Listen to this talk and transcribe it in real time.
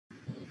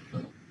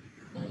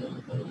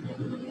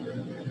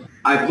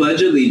I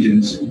pledge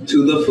allegiance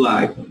to the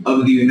flag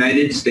of the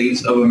United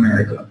States of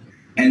America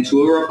and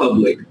to a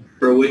republic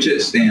for which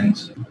it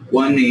stands,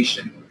 one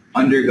nation,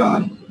 under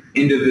God,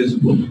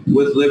 indivisible,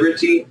 with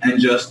liberty and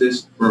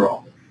justice for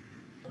all.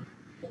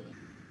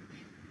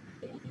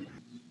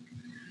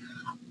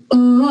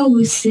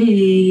 Oh,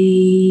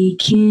 say,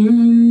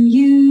 can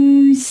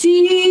you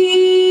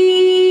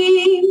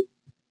see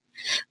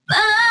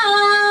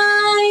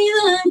by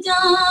the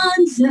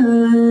dawn's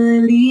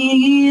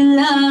early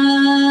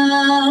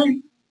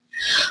light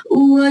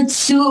what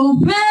so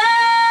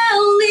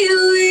proudly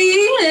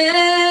we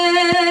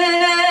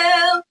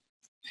hailed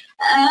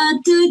at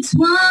the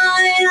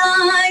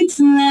twilight's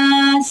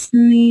last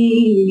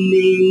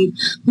gleaming,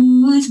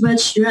 whose bright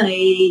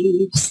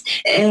stripes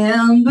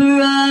and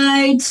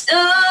bright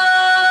stars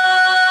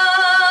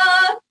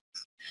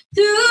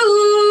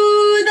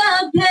through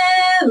the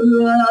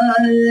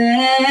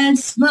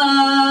perilous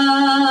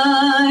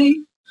fight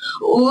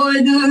o'er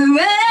the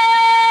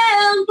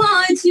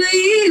ramparts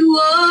we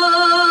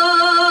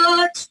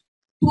watch,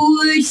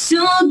 push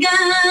so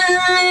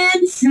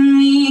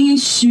gallantly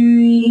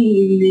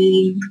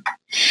streaming,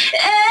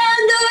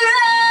 and the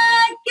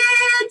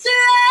rockets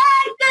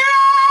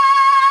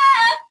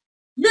record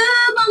the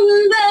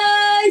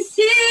bombers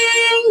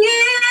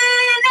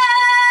singing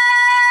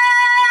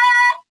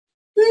out,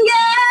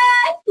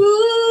 get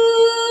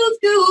proof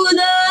through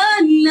the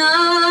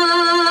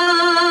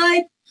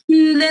night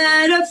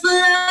that our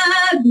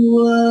flag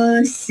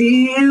was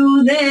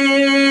still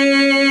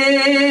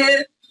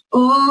there.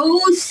 Oh,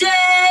 say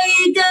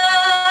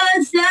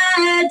does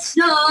that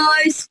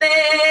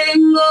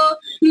star-spangled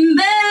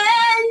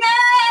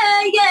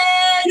banner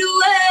yet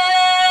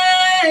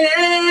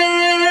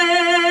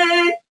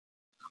wave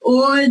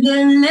o'er the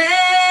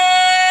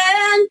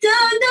land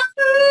of the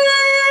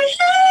free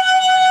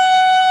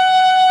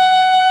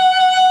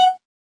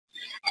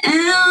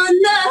and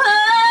the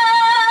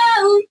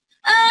home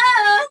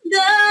of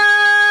the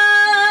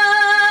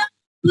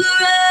brave?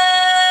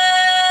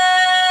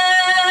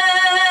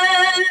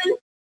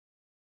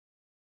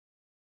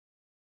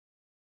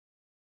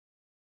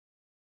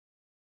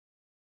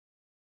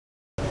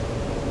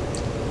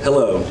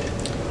 Hello.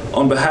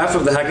 On behalf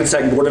of the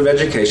Hackensack Board of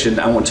Education,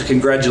 I want to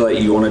congratulate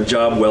you on a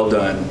job well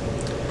done.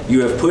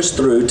 You have pushed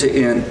through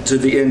to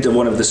the end of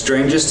one of the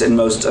strangest and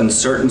most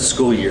uncertain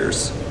school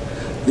years.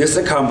 This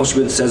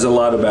accomplishment says a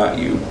lot about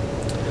you.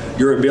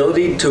 Your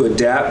ability to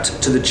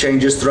adapt to the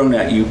changes thrown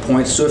at you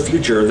points to a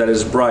future that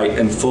is bright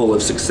and full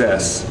of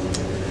success.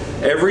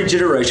 Every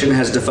generation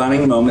has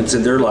defining moments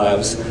in their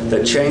lives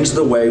that change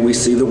the way we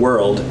see the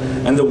world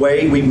and the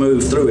way we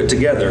move through it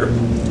together.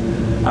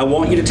 I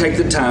want you to take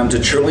the time to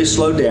truly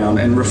slow down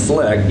and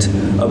reflect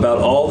about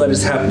all that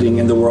is happening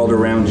in the world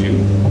around you.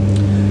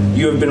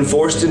 You have been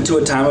forced into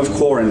a time of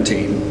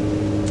quarantine.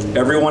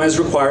 Everyone is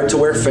required to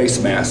wear face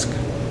masks.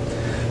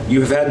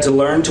 You have had to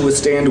learn to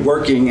withstand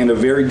working in a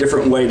very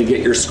different way to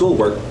get your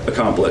schoolwork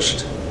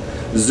accomplished.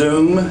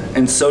 Zoom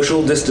and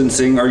social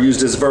distancing are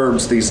used as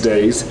verbs these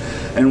days,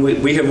 and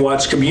we have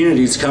watched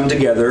communities come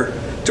together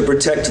to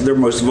protect their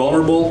most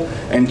vulnerable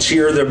and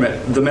cheer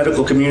the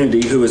medical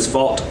community who has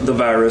fought the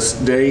virus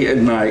day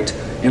and night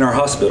in our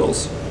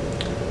hospitals.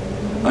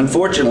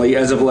 Unfortunately,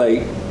 as of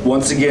late,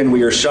 once again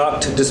we are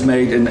shocked,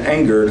 dismayed, and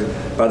angered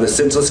by the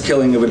senseless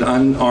killing of an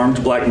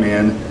unarmed black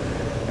man,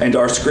 and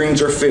our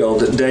screens are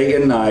filled day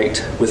and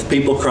night with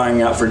people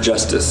crying out for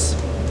justice.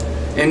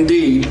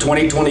 Indeed,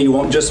 2020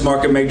 won't just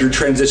mark a major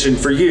transition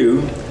for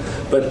you,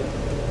 but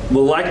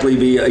will likely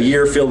be a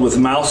year filled with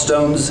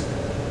milestones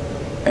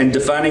and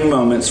defining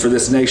moments for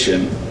this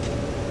nation.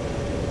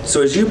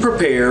 So as you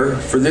prepare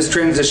for this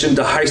transition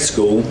to high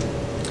school,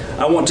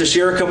 I want to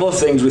share a couple of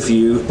things with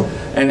you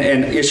and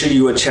issue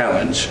you a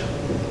challenge.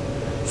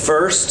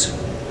 First,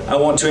 I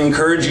want to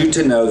encourage you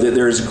to know that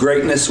there is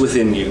greatness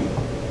within you.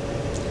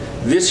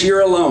 This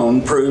year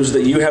alone proves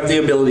that you have the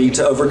ability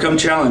to overcome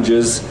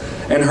challenges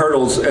and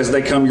hurdles as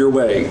they come your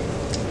way.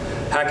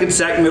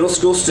 Hackensack Middle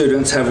School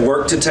students have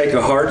worked to take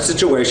a hard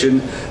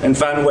situation and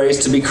find ways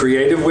to be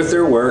creative with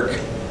their work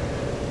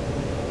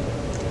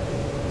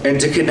and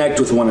to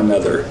connect with one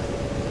another.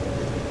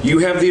 You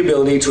have the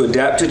ability to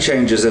adapt to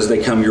changes as they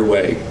come your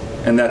way,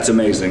 and that's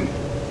amazing.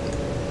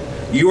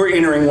 You are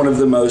entering one of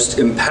the most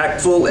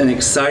impactful and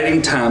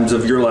exciting times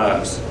of your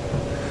lives.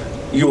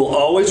 You will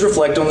always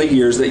reflect on the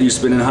years that you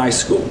spent in high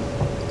school.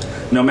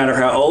 No matter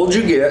how old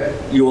you get,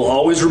 you will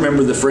always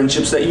remember the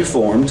friendships that you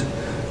formed,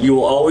 you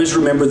will always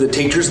remember the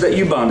teachers that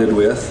you bonded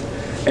with,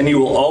 and you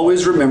will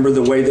always remember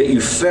the way that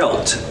you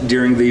felt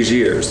during these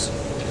years.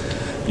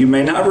 You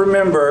may not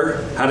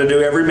remember how to do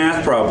every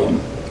math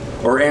problem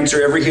or answer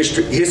every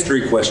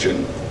history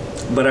question,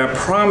 but I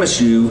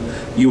promise you,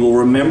 you will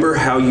remember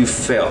how you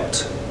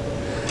felt.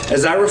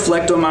 As I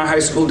reflect on my high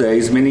school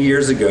days many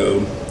years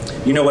ago,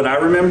 you know what I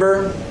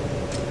remember?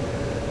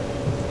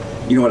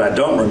 You know what I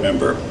don't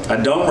remember? I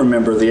don't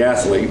remember the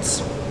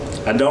athletes.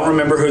 I don't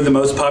remember who the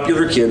most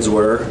popular kids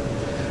were.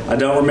 I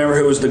don't remember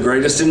who was the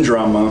greatest in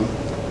drama.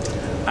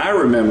 I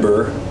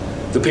remember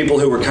the people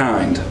who were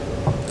kind.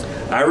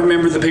 I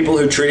remember the people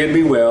who treated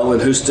me well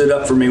and who stood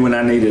up for me when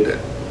I needed it.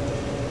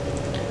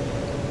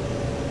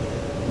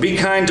 Be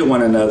kind to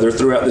one another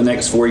throughout the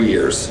next 4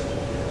 years,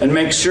 and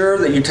make sure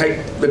that you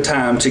take the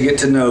time to get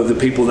to know the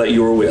people that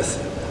you are with.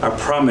 I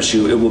promise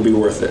you it will be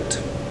worth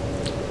it.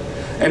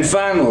 And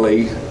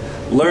finally,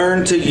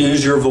 learn to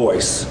use your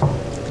voice.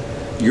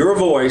 Your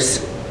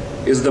voice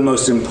is the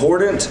most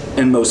important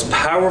and most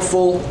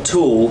powerful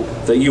tool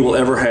that you will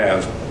ever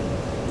have.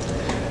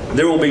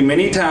 There will be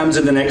many times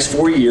in the next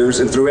 4 years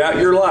and throughout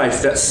your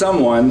life that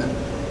someone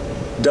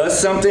does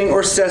something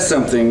or says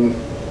something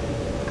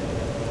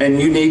and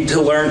you need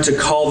to learn to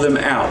call them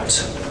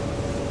out.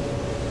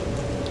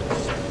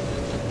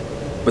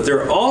 But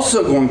there are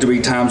also going to be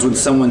times when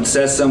someone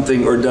says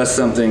something or does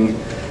something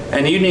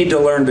and you need to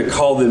learn to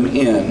call them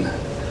in.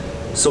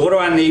 So what do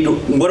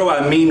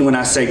I mean when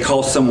I say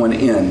call someone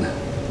in?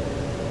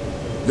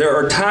 There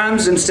are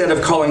times instead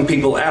of calling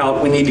people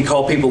out, we need to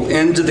call people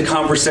into the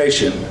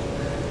conversation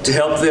to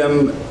help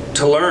them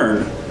to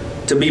learn,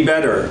 to be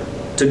better,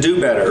 to do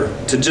better,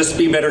 to just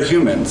be better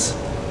humans.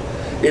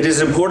 It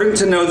is important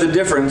to know the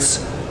difference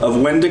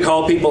of when to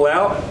call people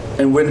out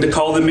and when to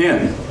call them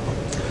in.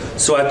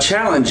 So I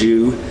challenge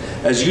you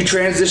as you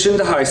transition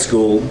to high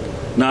school,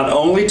 not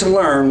only to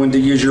learn when to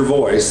use your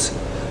voice,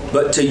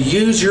 but to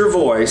use your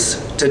voice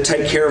to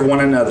take care of one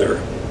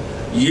another.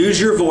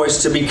 Use your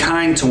voice to be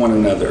kind to one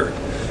another.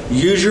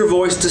 Use your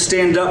voice to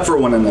stand up for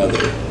one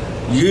another.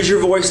 Use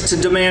your voice to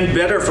demand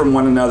better from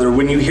one another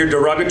when you hear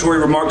derogatory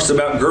remarks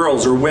about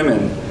girls or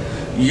women.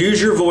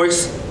 Use your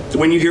voice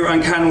when you hear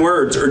unkind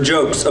words or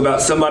jokes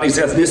about somebody's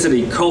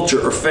ethnicity,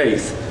 culture, or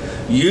faith.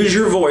 Use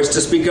your voice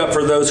to speak up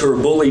for those who are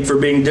bullied for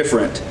being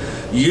different.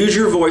 Use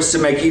your voice to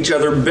make each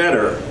other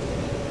better,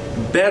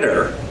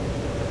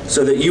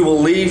 so that you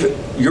will leave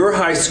your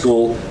high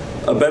school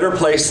a better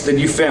place than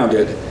you found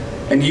it,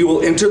 and you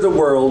will enter the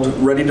world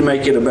ready to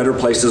make it a better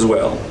place as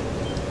well.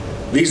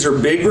 These are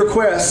big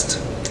requests,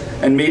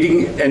 and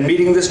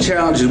meeting this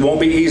challenge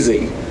won't be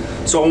easy.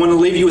 So I want to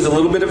leave you with a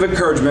little bit of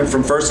encouragement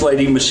from First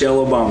Lady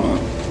Michelle Obama.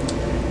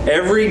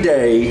 Every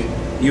day,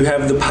 you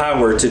have the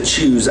power to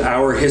choose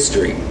our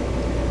history.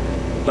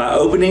 By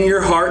opening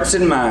your hearts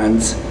and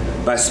minds,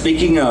 by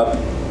speaking up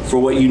for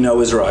what you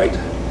know is right.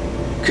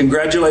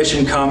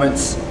 Congratulations,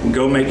 Comets.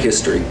 Go make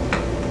history.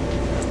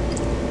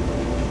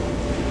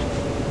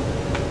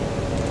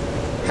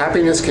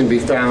 Happiness can be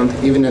found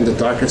even in the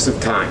darkest of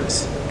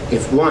times,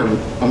 if one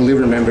only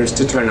remembers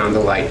to turn on the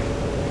light.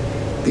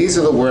 These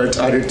are the words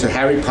uttered to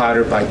Harry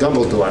Potter by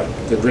Dumbledore,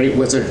 the great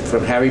wizard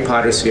from Harry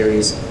Potter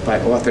series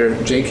by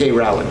author J.K.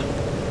 Rowling.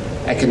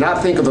 I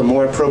cannot think of a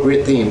more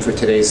appropriate theme for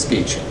today's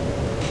speech.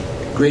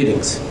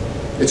 Greetings.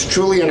 It's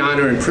truly an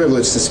honor and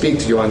privilege to speak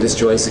to you on this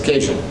joyous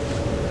occasion.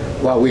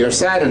 While we are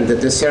saddened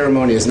that this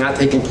ceremony is not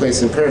taking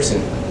place in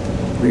person,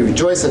 we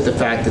rejoice at the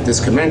fact that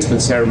this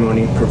commencement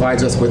ceremony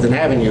provides us with an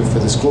avenue for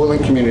the school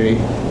and community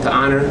to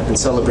honor and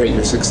celebrate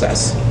your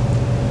success.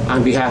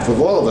 On behalf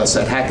of all of us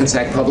at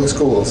Hackensack Public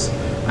Schools,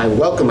 I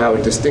welcome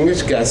our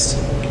distinguished guests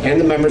and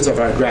the members of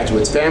our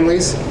graduates'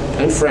 families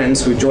and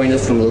friends who join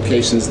us from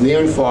locations near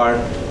and far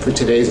for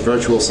today's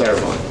virtual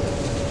ceremony.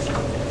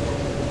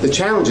 The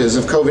challenges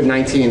of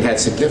COVID-19 had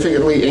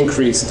significantly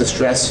increased the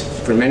stress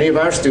for many of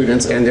our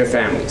students and their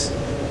families.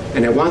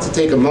 And I want to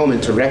take a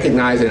moment to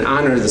recognize and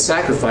honor the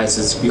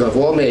sacrifices you have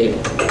all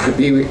made to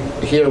be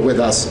here with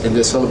us in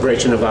this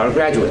celebration of our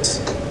graduates.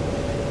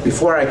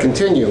 Before I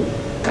continue,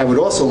 I would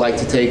also like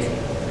to take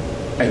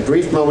a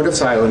brief moment of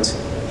silence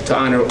to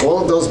honor all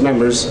of those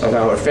members of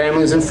our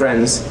families and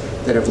friends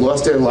that have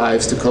lost their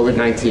lives to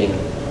COVID-19,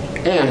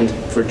 and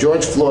for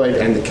George Floyd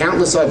and the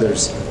countless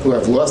others who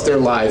have lost their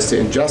lives to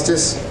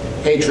injustice,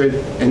 hatred,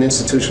 and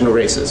institutional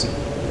racism.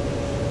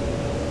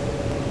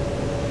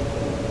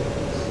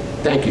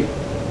 Thank you.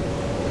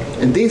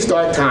 In these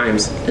dark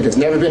times, it has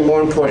never been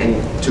more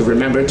important to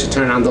remember to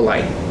turn on the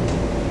light.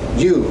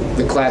 You,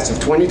 the class of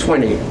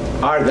 2020,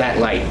 are that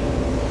light.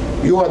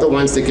 You are the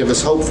ones that give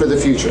us hope for the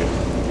future.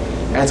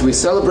 As we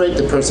celebrate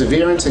the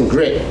perseverance and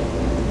grit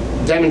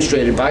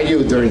demonstrated by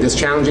you during this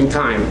challenging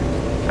time,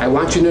 I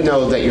want you to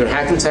know that your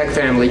Hackensack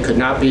family could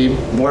not be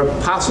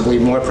possibly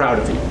more proud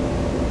of you.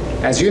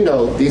 As you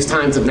know, these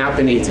times have not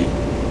been easy,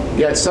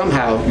 yet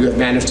somehow you have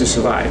managed to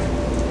survive.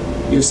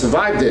 You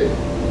survived it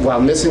while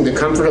missing the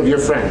comfort of your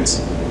friends.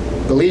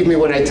 Believe me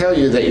when I tell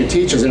you that your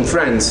teachers and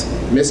friends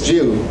missed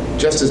you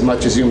just as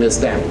much as you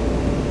missed them.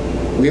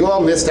 We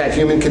all miss that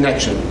human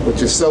connection,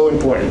 which is so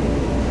important.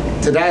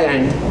 To that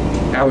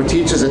end, our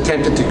teachers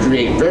attempted to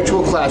create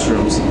virtual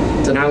classrooms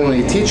to not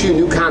only teach you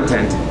new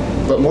content,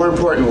 but more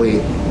importantly,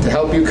 to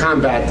help you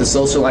combat the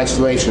social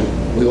isolation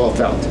we all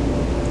felt.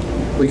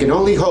 We can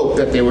only hope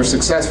that they were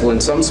successful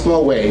in some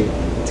small way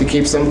to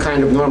keep some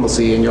kind of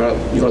normalcy in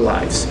your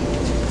lives.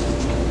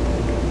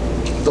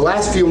 The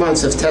last few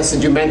months have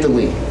tested you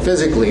mentally,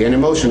 physically, and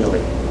emotionally,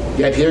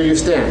 yet here you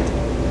stand.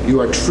 You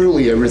are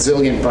truly a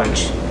resilient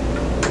bunch.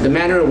 The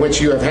manner in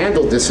which you have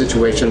handled this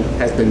situation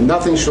has been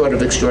nothing short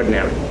of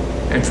extraordinary,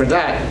 and for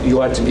that,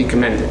 you are to be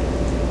commended.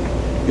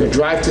 Your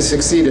drive to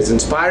succeed is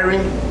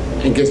inspiring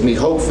and gives me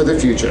hope for the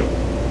future.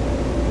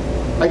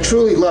 I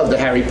truly love the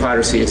Harry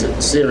Potter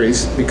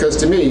series because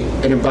to me,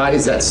 it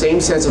embodies that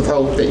same sense of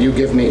hope that you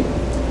give me.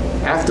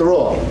 After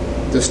all,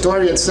 the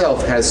story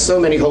itself has so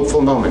many hopeful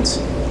moments.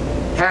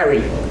 Harry,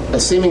 a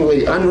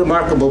seemingly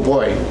unremarkable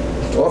boy,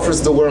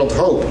 offers the world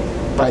hope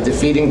by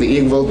defeating the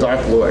evil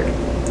Dark Lord.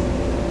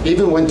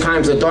 Even when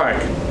times are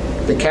dark,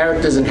 the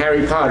characters in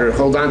Harry Potter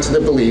hold on to the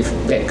belief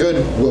that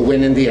good will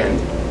win in the end,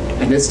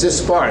 and it's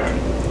this spark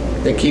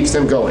that keeps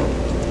them going.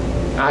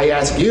 I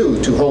ask you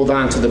to hold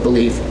on to the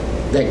belief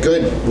that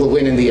good will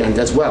win in the end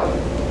as well.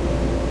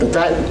 But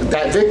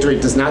that victory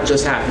does not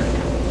just happen.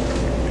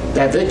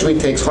 That victory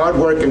takes hard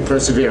work and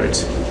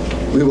perseverance.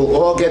 We will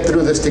all get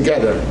through this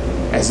together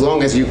as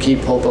long as you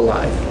keep hope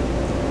alive.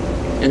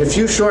 In a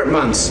few short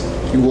months,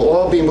 you will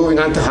all be moving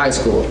on to high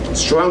school,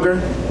 stronger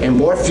and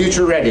more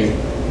future ready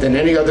than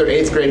any other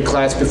 8th grade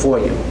class before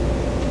you.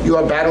 You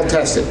are battle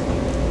tested.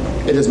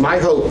 It is my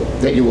hope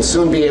that you will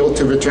soon be able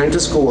to return to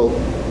school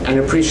and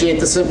appreciate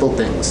the simple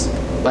things,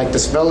 like the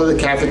smell of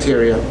the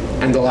cafeteria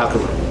and the locker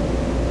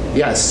room.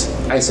 Yes,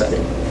 I said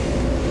it.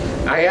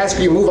 As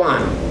you move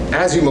on, I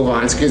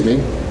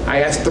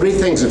ask 3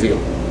 things of you.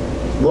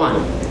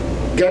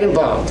 1, get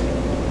involved.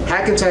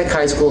 Hackensack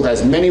High School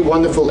has many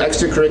wonderful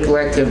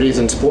extracurricular activities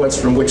and sports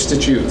from which to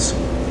choose.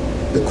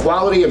 The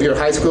quality of your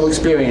high school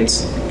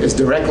experience is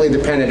directly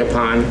dependent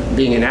upon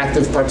being an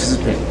active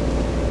participant.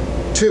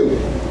 2,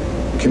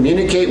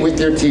 communicate with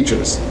your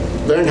teachers.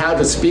 Learn how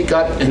to speak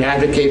up and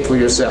advocate for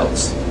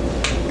yourselves.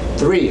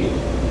 3,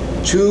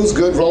 choose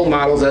good role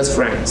models as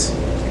friends.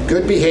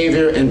 Good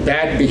behavior and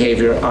bad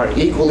behavior are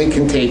equally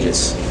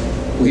contagious.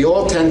 We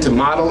all tend to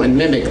model and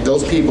mimic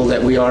those people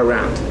that we are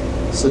around,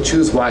 so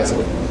choose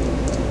wisely.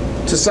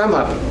 To sum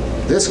up,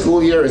 this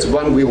school year is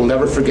one we will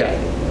never forget.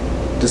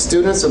 The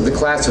students of the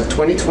class of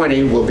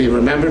 2020 will be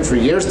remembered for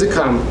years to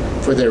come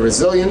for their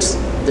resilience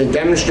they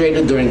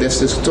demonstrated during this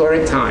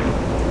historic time.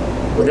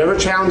 Whatever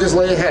challenges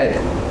lay ahead,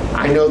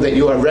 I know that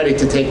you are ready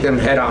to take them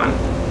head on.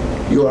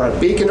 You are a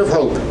beacon of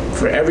hope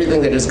for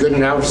everything that is good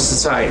in our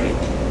society.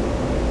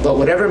 But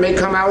whatever may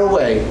come our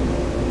way,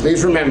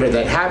 please remember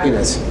that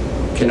happiness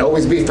can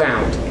always be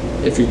found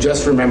if you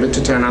just remember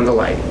to turn on the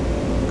light.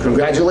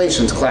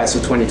 Congratulations, class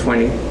of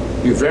 2020.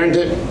 You've earned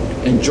it.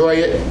 Enjoy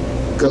it.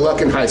 Good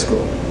luck in high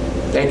school.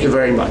 Thank you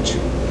very much.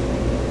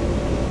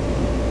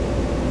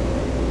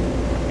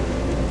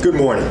 Good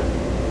morning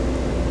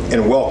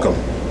and welcome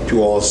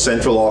to all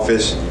central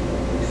office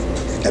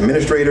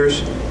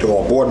administrators, to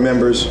all board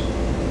members,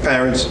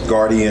 parents,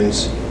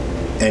 guardians,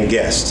 and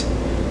guests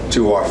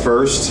to our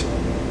first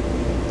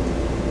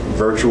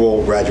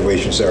virtual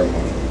graduation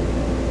ceremony.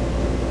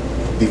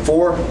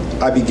 Before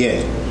I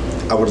begin,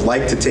 I would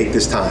like to take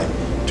this time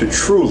to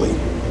truly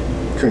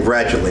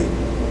congratulate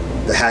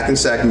the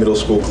Hackensack Middle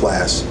School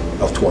class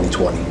of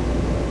 2020.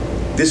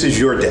 This is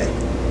your day.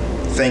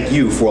 Thank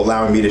you for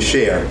allowing me to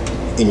share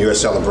in your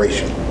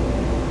celebration.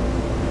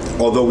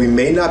 Although we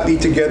may not be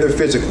together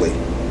physically,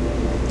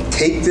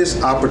 take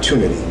this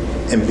opportunity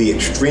and be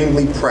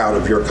extremely proud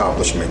of your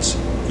accomplishments.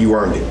 You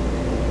earned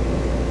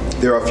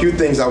it. There are a few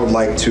things I would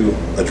like to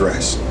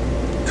address.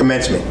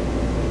 Commencement.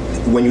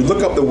 When you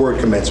look up the word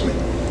commencement,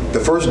 the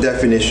first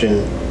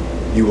definition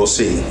you will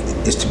see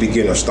is to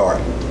begin or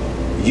start.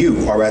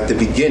 You are at the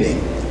beginning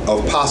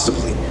of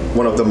possibly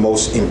one of the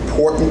most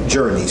important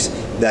journeys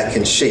that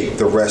can shape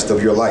the rest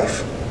of your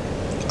life.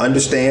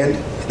 Understand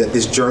that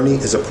this journey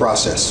is a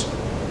process.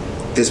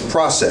 This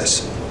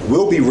process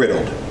will be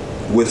riddled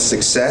with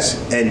success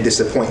and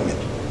disappointment.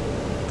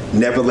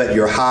 Never let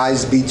your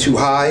highs be too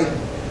high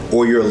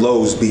or your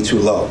lows be too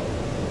low.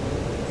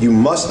 You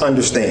must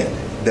understand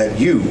that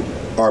you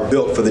are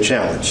built for the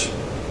challenge.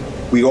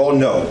 We all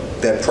know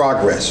that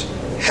progress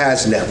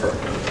has never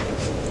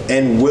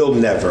and will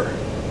never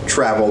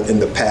travel in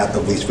the path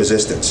of least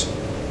resistance.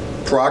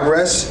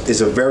 Progress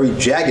is a very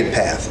jagged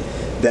path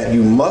that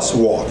you must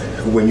walk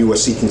when you are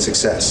seeking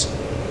success.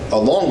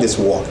 Along this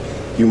walk,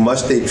 you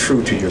must stay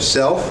true to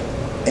yourself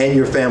and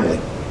your family.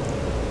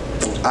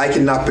 I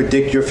cannot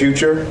predict your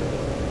future,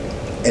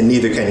 and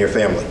neither can your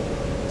family.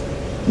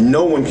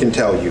 No one can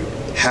tell you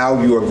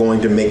how you are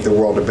going to make the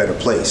world a better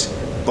place,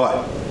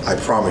 but I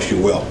promise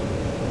you will.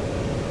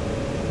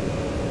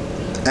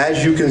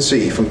 As you can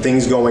see from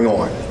things going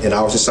on in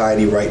our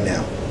society right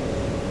now,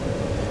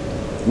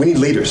 we need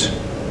leaders.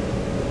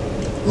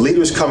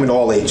 Leaders come in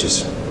all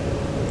ages.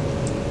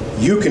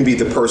 You can be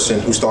the person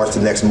who starts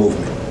the next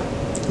movement.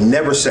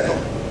 Never settle.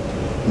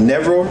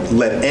 Never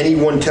let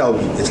anyone tell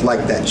you it's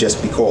like that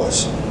just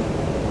because.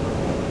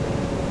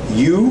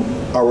 You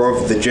are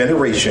of the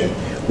generation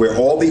where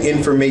all the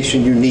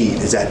information you need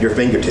is at your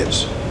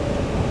fingertips.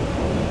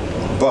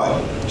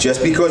 But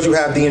just because you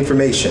have the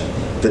information,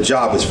 the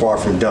job is far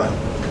from done.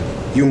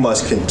 You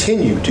must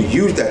continue to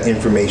use that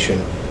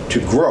information to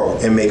grow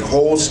and make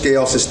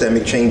whole-scale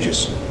systemic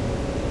changes.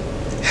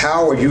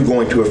 How are you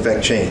going to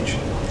affect change?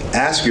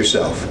 Ask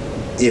yourself,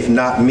 if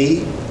not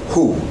me,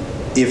 who?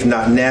 If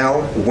not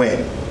now,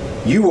 when?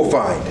 You will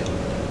find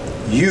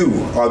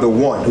you are the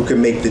one who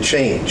can make the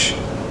change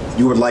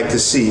you would like to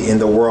see in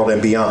the world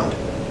and beyond.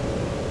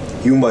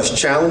 You must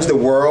challenge the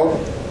world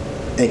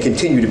and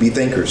continue to be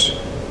thinkers.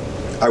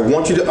 I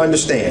want you to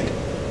understand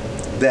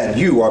that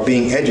you are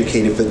being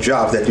educated for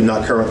jobs that do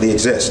not currently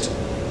exist.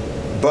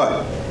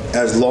 But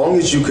as long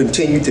as you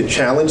continue to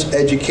challenge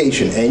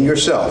education and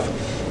yourself,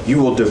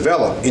 you will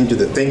develop into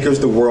the thinkers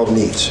the world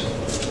needs.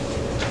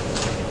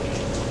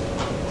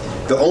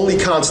 The only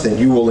constant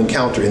you will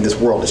encounter in this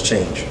world is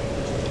change.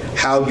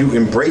 How you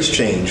embrace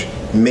change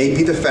may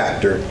be the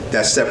factor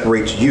that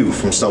separates you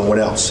from someone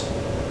else.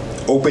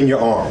 Open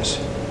your arms,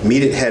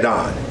 meet it head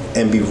on,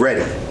 and be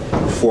ready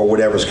for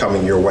whatever's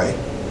coming your way.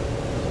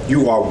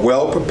 You are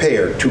well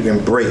prepared to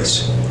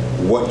embrace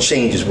what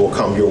changes will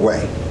come your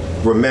way.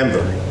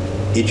 Remember,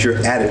 it's your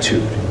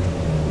attitude,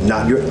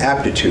 not your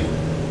aptitude,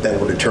 that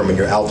will determine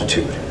your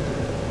altitude.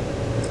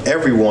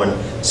 Everyone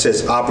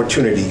says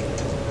opportunity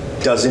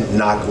doesn't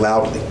knock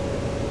loudly.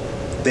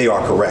 They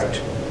are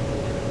correct.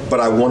 But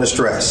I want to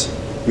stress,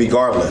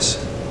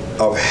 regardless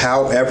of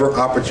however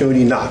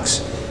opportunity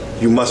knocks,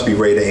 you must be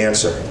ready to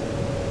answer.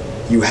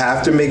 You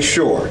have to make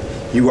sure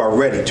you are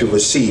ready to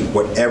receive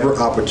whatever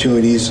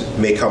opportunities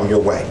may come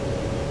your way.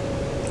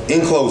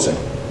 In closing,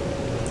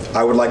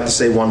 I would like to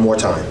say one more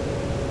time,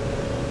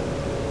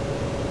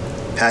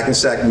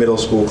 Hackensack Middle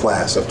School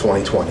Class of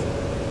 2020,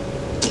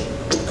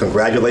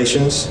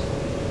 congratulations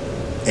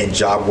and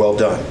job well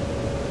done.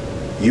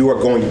 You are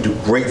going to do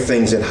great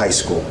things in high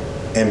school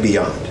and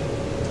beyond.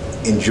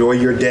 Enjoy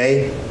your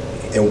day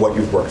and what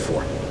you've worked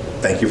for.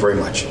 Thank you very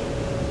much.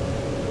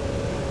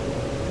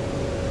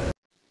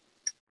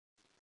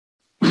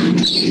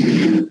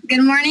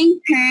 Good morning,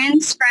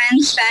 parents,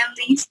 friends,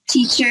 families,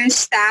 teachers,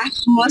 staff,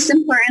 most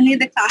importantly,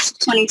 the class of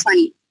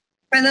 2020.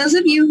 For those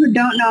of you who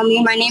don't know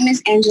me, my name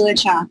is Angela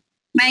Cha.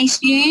 My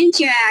experience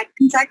here at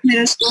Hackensack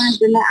Middle School has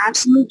been the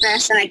absolute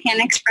best, and I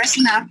can't express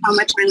enough how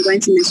much I'm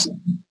going to miss it.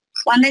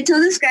 When they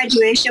told us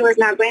graduation was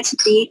not going to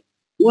be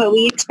what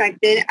we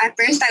expected, at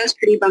first I was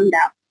pretty bummed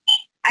out.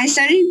 I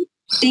started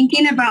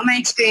thinking about my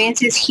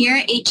experiences here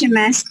at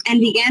HMS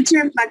and began to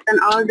reflect on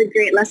all of the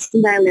great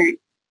lessons I learned.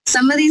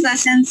 Some of these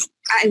lessons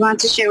I want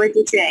to share with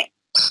you today.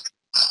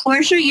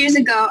 4 short years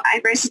ago, I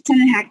first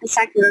attended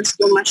Hackensack Middle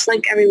School, much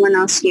like everyone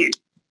else here.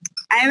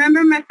 I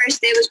remember my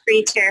first day was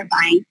pretty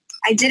terrifying.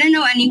 I didn't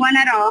know anyone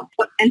at all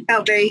and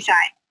felt very shy.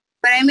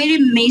 But I made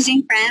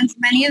amazing friends.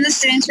 Many of the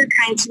students were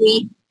kind to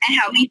me and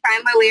helped me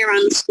find my way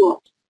around the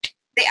school.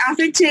 They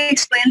offered to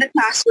explain the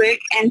classwork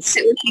and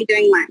sit with me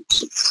during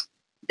lunch.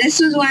 This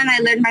was when I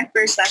learned my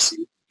first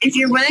lesson. If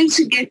you're willing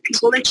to give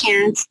people a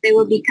chance, they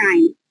will be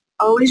kind.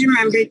 Always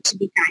remember to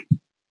be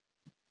kind.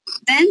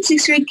 Then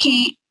 6th grade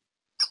came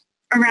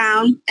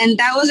around, and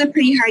that was a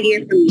pretty hard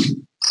year for me.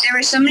 There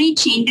were so many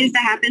changes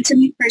that happened to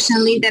me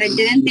personally that I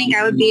didn't think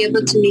I would be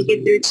able to make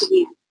it through to the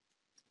end.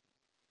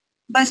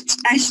 But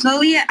I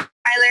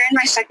learned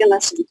my second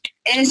lesson.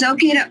 It is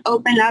okay to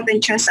open up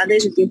and trust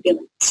others with your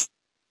feelings.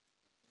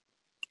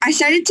 I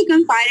started to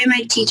confide in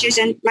my teachers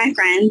and my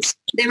friends.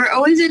 They were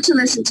always there to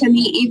listen to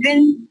me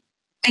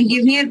and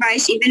give me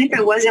advice even if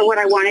it wasn't what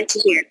I wanted to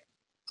hear.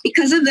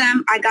 Because of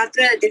them, I got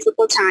through a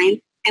difficult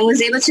time and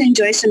was able to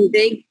enjoy some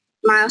big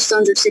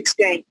milestones of 6th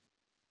grade.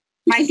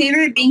 My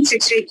favorite being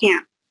 6th grade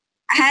camp.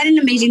 I had an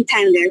amazing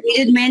time there. We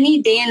did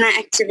many day and night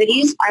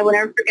activities. I will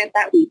never forget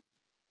that week.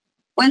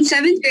 When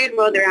 7th grade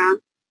rolled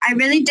around, I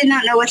really did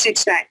not know what to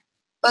expect,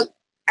 but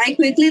I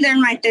quickly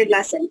learned my third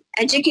lesson.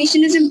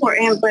 Education is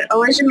important, but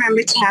always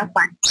remember to have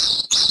fun.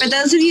 For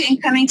those of you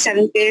incoming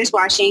 7th graders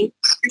watching,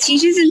 the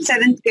teachers in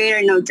 7th grade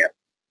are no joke.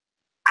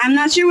 I'm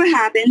not sure what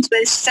happens, but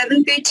it's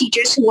 7th grade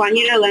teachers who want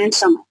you to learn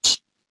so much.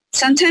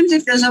 Sometimes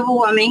it feels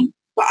overwhelming,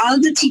 but all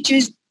of the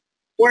teachers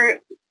were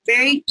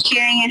very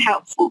caring and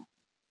helpful.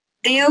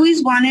 They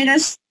always wanted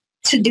us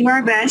to do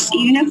our best,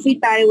 even if we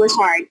thought it was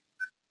hard.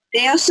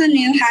 They also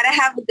knew how to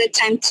have a good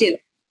time too.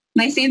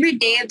 My favorite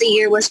day of the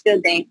year was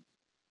field day.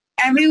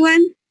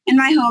 Everyone in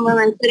my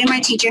homeroom, including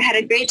my teacher, had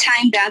a great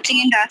time bouncing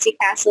in bouncy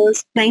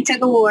castles, playing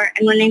tug-of-war,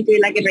 and running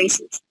three-legged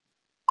races.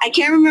 I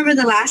can't remember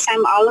the last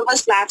time all of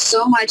us laughed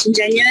so much and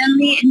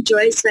genuinely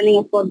enjoyed spending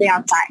a full day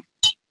outside.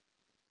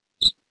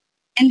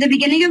 In the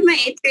beginning of my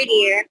 8th grade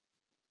year,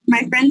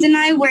 my friends and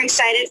I were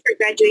excited for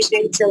graduation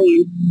and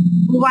cotillion.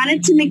 We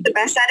wanted to make the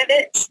best out of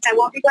it since I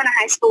won't be going to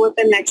high school with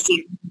them next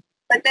year.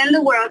 But then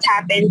the world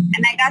happened,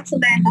 and I got to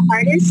learn the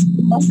hardest,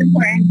 most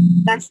important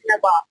lesson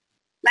of all.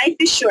 Life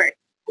is short.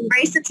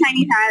 Embrace the time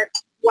you have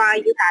while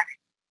you have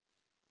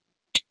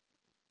it.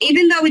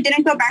 Even though we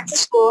didn't go back to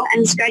school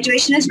and this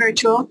graduation is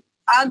virtual,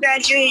 all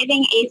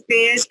graduating 8th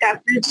graders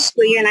got through the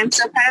school year, and I'm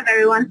so proud of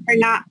everyone for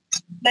not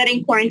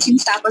letting quarantine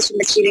stop us from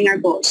achieving our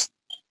goals.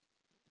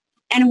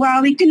 And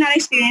while we could not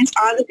experience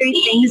all the great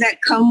things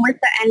that come with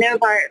the end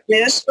of our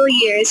middle school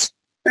years,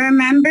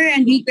 remember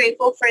and be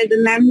grateful for the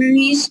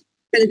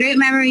great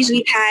memories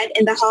we've had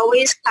in the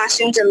hallways,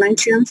 classrooms, and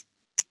lunchrooms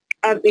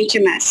of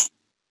HMS.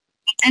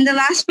 In the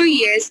last 4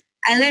 years,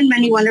 I learned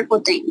many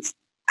wonderful things.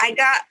 I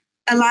got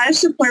a lot of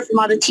support from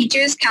all the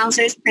teachers,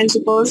 counselors,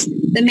 principals,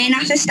 the main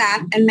office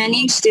staff, and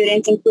many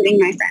students, including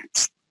my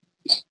friends.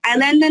 I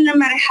learned that no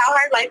matter how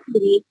hard life can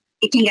be,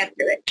 you can get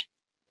through it.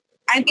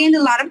 I've gained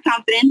a lot of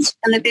confidence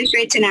from the 5th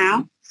grade to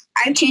now.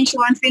 I've changed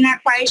from once being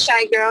that quiet,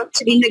 shy girl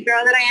to being the girl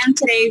that I am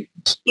today,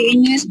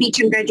 giving you a speech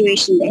on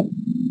graduation day.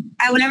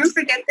 I will never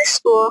forget this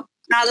school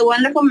and all the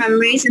wonderful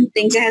memories and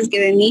things it has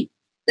given me.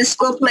 The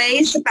school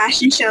plays, the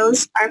fashion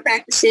shows, our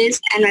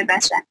practices, and my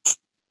best friends.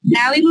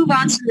 Now we move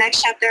on to the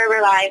next chapter of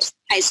our lives,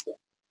 high school.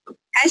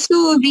 High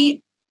school will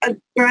be a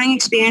growing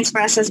experience for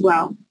us as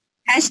well.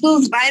 High school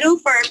is vital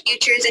for our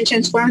futures and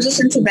transforms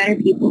us into better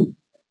people.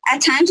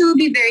 At times it will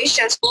be very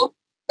stressful,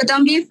 but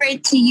don't be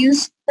afraid to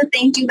use the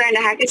things you learned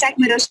at Hackensack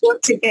Middle School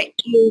to get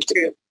you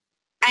through.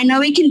 I know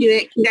we can do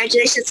it.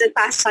 Congratulations to the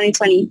class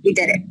 2020. We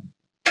did it.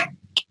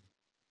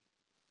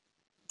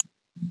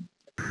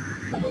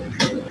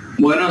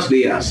 Buenos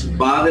días,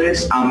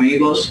 padres,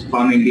 amigos,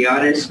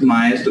 familiares,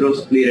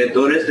 maestros,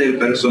 directores del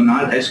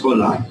personal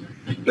escolar,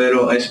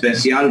 pero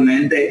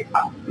especialmente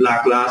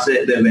la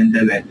clase de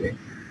 2020.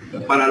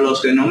 Para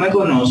los que no me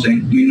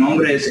conocen, mi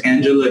nombre es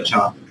Angela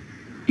Cha.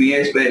 Mi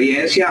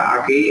experiencia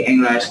aquí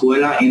en la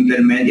escuela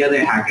intermedia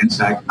de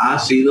Hackensack ha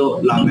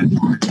sido la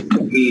mejor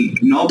y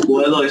no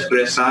puedo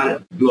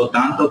expresar lo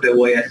tanto que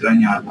voy a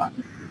extrañarla.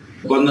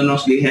 Cuando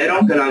nos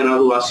dijeron que la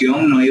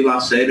graduación no iba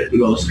a ser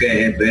los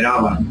que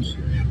esperábamos,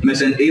 me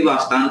sentí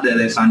bastante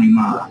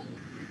desanimada.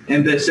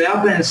 Empecé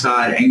a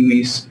pensar en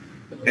mis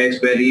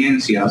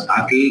experiencias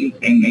aquí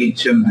en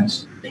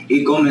HMS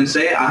y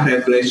comencé a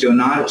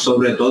reflexionar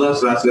sobre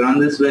todas las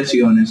grandes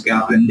lecciones que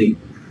aprendí.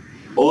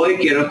 Hoy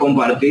quiero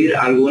compartir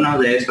algunas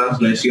de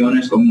estas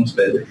lecciones con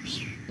ustedes.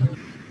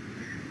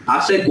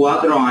 Hace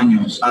 4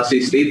 años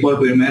asistí por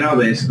primera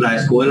vez a la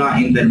escuela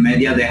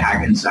intermedia de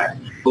Hackensack,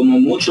 como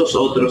muchos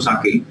otros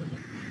aquí.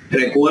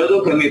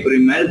 Recuerdo que mi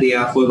primer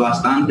día fue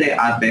bastante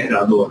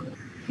aterrador.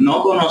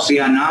 No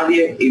conocía a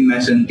nadie y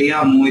me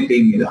sentía muy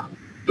tímida,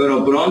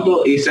 pero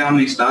pronto hice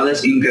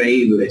amistades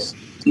increíbles.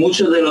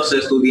 Muchos de los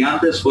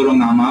estudiantes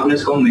fueron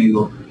amables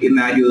conmigo y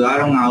me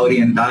ayudaron a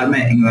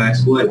orientarme en la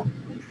escuela.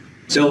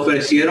 Se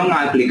ofrecieron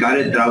a explicar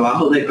el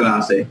trabajo de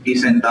clase y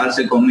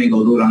sentarse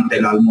conmigo durante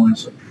el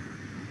almuerzo.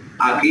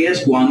 Aquí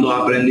es cuando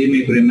aprendí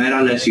mi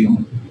primera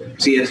lección.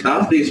 Si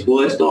estás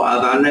dispuesto a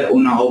darle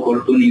una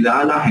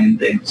oportunidad a la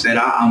gente,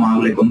 será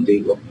amable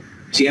contigo.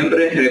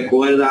 Siempre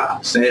recuerda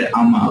ser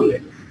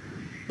amable.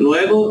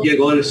 Luego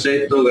llegó el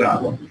 6º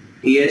grado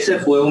y ese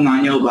fue un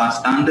año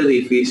bastante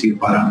difícil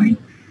para mí.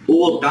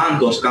 Hubo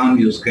tantos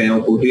cambios que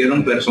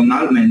ocurrieron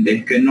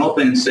personalmente que no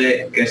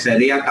pensé que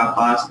sería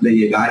capaz de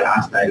llegar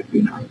hasta el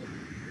final.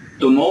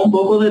 Tomó un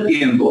poco de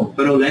tiempo,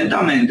 pero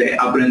lentamente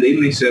aprendí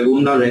mi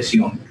segunda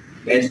lección.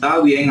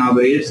 Está bien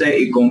abrirse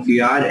y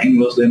confiar en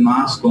los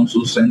demás con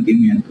sus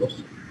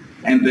sentimientos.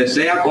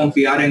 Empecé a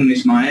confiar en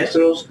mis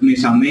maestros,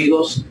 mis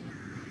amigos.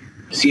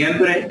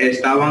 Siempre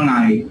estaban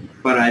ahí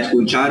para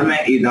escucharme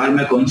y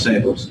darme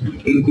consejos,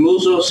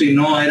 incluso si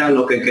no era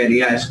lo que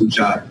quería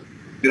escuchar.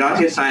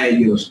 Gracias a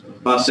ellos,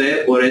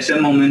 pasé por ese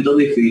momento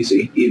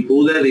difícil y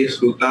pude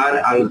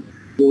disfrutar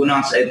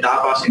algunas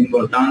etapas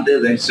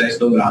importantes del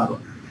 6º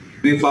grado.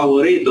 Mi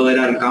favorito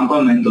era el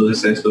campamento de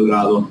 6º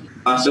grado.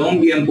 Pasé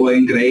un tiempo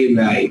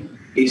increíble ahí.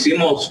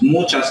 Hicimos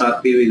muchas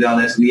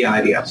actividades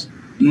diarias.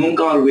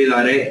 Nunca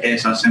olvidaré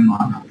esa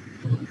semana.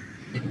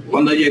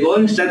 Cuando llegó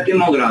el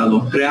 7º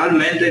grado,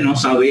 realmente no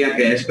sabía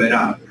qué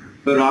esperar,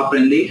 pero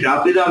aprendí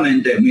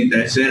rápidamente mi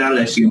tercera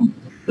lección.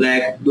 La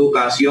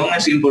educación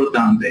es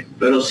importante,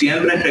 pero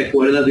siempre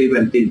recuerda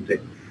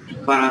divertirte.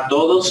 Para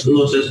todos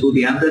los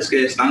estudiantes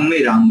que están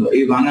mirando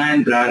y van a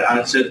entrar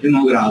al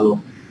 7º grado,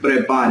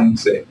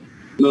 prepárense.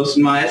 Los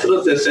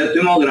maestros de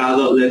 7º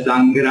grado les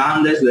dan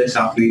grandes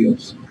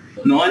desafíos.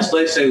 No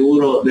estoy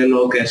seguro de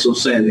lo que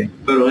sucede,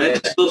 pero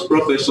estos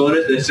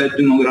profesores de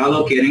 7º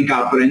grado quieren que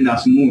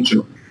aprendas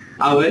mucho.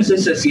 A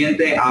veces se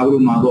siente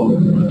abrumador,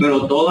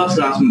 pero todos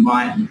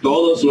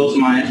los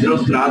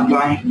maestros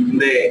tratan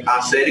de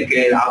hacer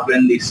que el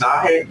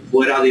aprendizaje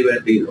fuera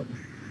divertido.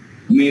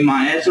 Mis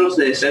maestros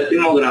de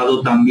 7º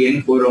grado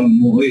también fueron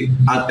muy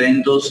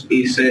atentos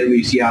y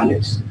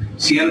serviciales.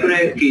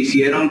 Siempre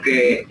quisieron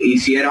que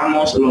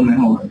hiciéramos lo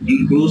mejor,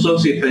 incluso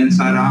si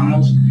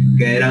pensáramos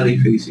que era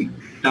difícil.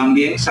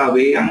 También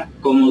sabían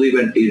cómo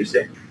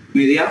divertirse.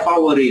 Mi día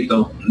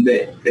favorito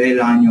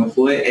del año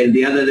fue el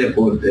día de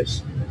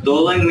deportes.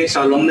 Todo en mi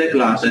salón de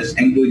clases,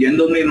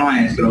 incluyendo mi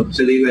maestro,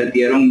 se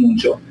divirtieron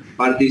mucho,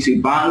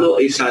 participando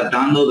y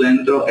saltando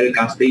dentro del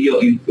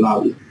castillo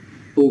inflable,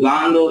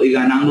 jugando y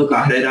ganando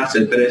carreras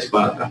de 3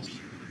 patas.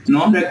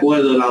 No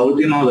recuerdo la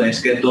última vez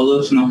que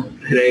todos nos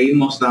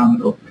reímos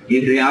tanto y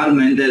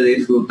realmente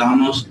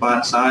disfrutamos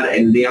pasar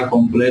el día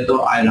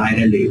completo al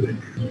aire libre.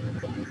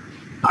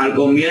 Al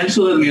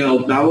comienzo de mi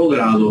 8º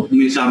grado,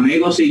 mis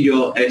amigos y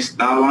yo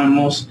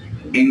estábamos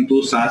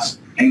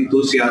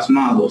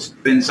entusiasmados,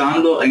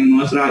 pensando en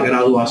nuestra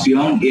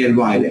graduación y el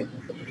baile.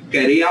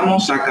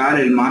 Queríamos sacar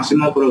el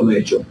máximo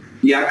provecho,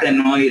 ya que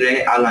no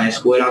iré a la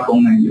escuela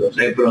con ellos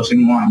el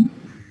próximo año.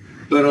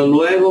 Pero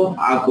luego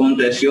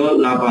aconteció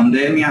la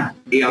pandemia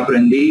y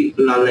aprendí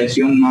la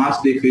lección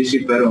más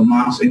difícil pero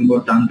más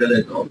importante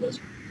de todas.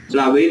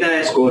 La vida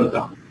es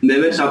corta,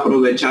 debes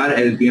aprovechar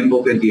el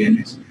tiempo que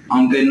tienes.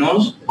 Aunque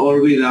nos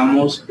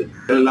olvidamos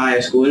de la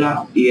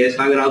escuela y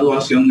esta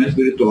graduación es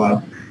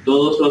virtual,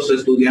 todos los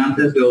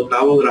estudiantes de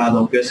octavo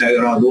grado que se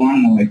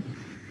gradúan hoy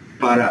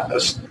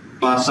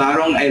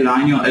pasaron el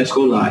año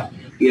escolar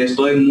y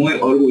estoy muy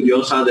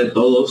orgullosa de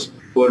todos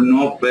por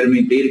no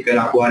permitir que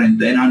la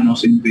cuarentena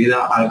nos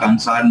impida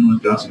alcanzar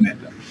nuestras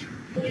metas.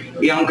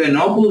 Y aunque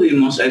no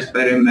pudimos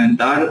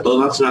experimentar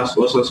todas las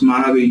cosas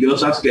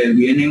maravillosas que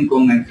vienen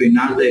con el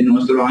final de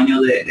nuestro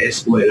año de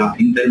escuela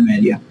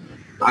intermedia,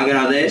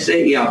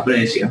 agradece y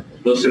aprecia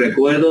los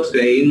recuerdos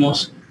que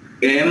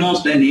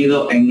hemos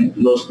tenido en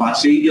los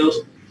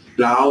pasillos,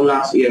 las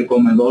aulas y el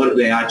comedor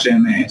de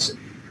HMS.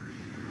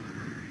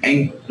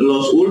 En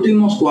los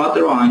últimos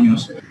 4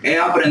 años he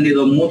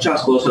aprendido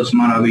muchas cosas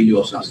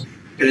maravillosas.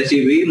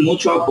 Recibí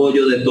mucho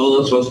apoyo de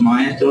todos los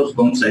maestros,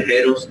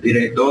 consejeros,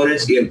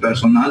 directores y el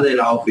personal de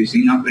la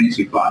oficina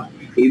principal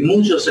y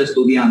muchos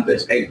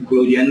estudiantes,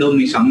 incluyendo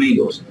mis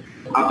amigos.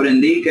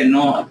 Aprendí que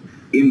no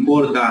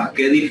importa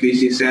qué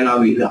difícil sea la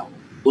vida,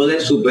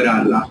 puedes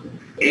superarla.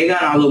 He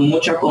ganado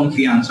mucha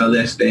confianza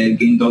desde el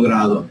 5º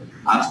grado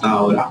hasta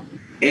ahora.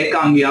 He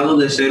cambiado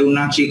de ser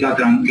una chica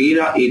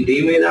tranquila y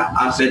tímida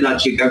a ser la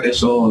chica que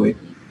soy hoy,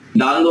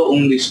 dando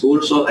un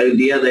discurso el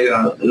día de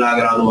la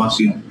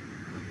graduación.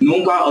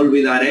 Nunca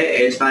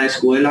olvidaré esta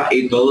escuela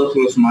y todos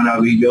los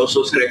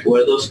maravillosos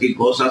recuerdos y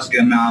cosas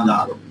que me ha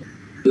dado.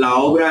 La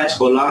obra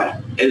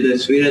escolar, el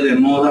desfile de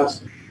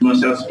modas,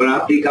 nuestras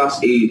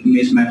prácticas y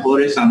mis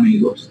mejores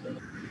amigos.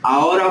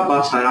 Ahora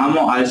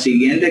pasaremos al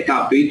siguiente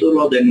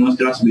capítulo de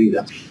nuestras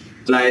vidas,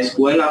 la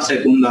escuela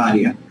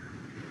secundaria.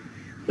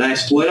 La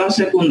escuela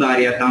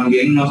secundaria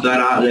también nos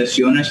dará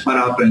lecciones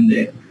para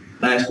aprender.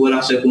 La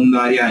escuela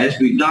secundaria es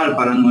vital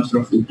para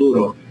nuestro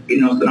futuro y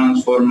nos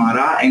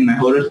transformará en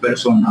mejores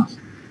personas.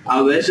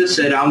 A veces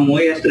será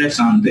muy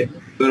estresante,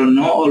 pero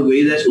no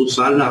olvides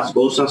usar las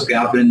cosas que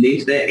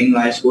aprendiste en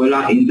la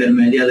escuela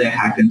intermedia de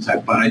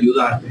Hackensack para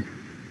ayudarte.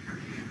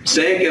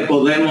 Sé que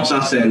podemos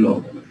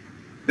hacerlo.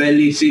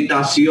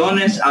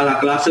 Felicitaciones a la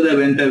clase de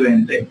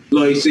 2020.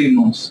 Lo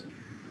hicimos.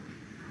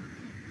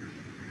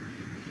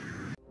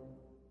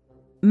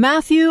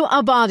 Matthew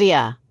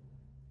Abadia.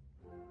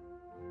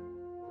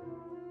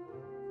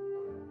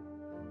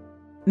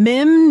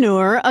 Mim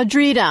Nur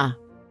Adrida.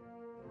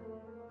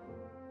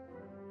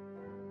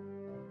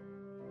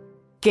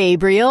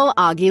 Gabriel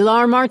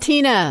Aguilar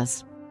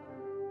Martinez.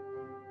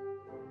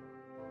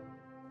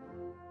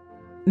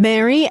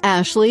 Mary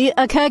Ashley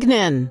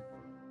Akegnan.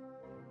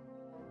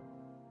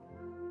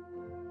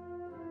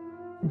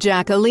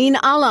 Jacqueline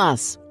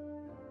Alas.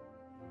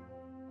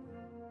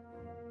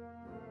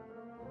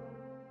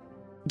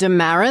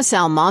 Damaris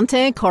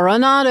Almonte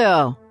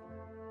Coronado.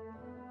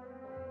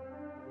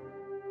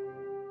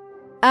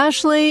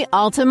 Ashley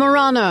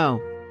Altamirano.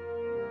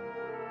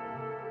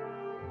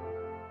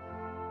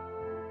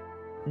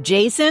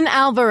 Jason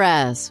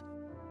Alvarez.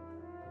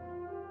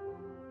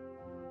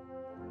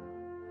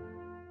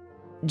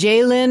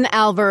 Jalen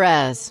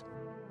Alvarez.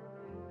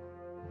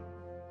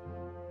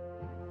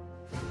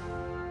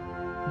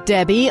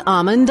 Debbie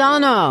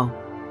Amandano.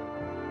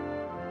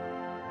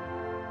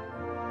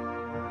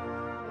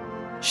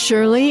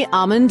 Shirley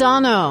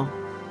Amandano.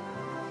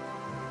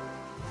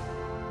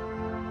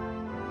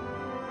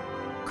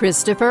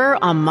 Christopher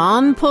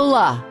Aman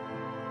Pula.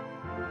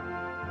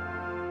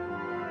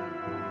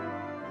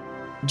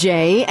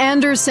 Jay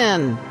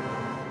Anderson.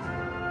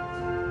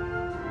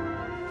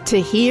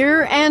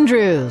 Tahir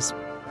Andrews.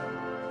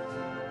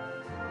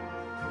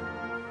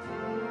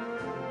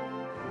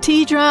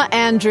 Tidra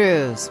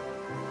Andrews.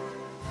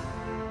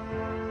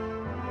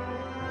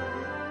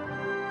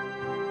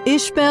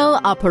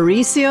 Ishbel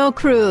Aparicio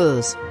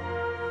Cruz.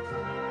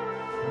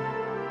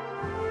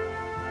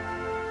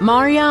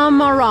 Mariam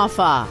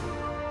Marafa.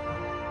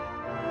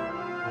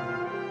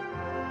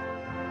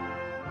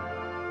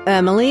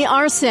 Emily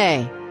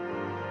Arce.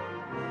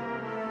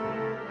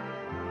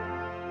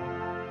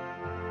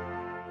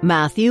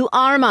 Matthew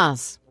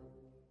Armas.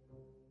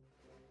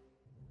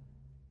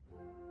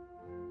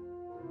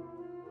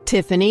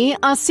 Tiffany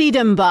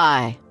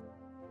Asidambai.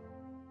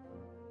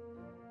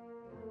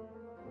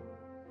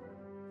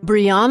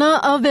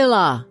 Brianna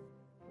Avila.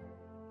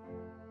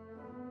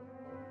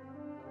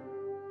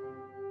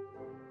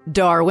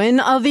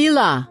 Darwin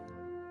Avila.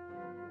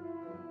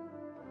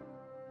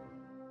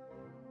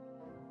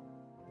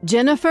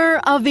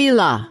 Jennifer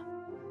Avila.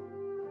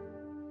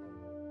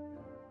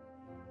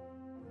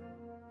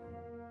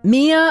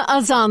 Mia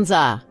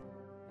Azanza.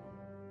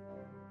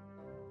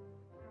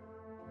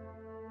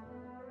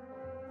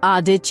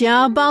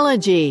 Aditya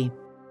Balaji.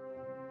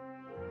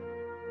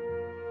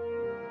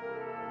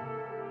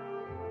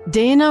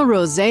 Dana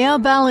Rosea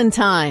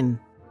Ballantyne.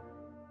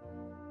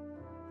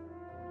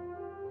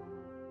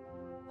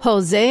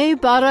 Jose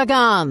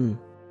Barragan.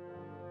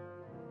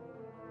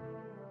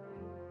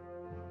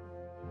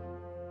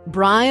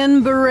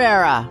 Brian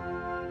Barrera.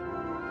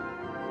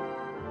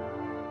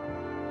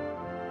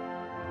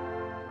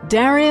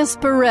 Darius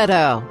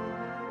Barreto.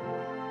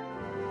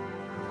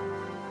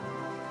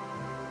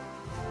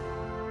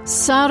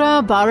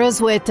 Sara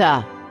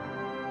Barazueta.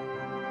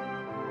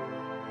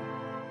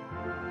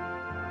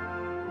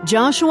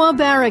 Joshua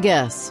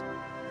Barragas,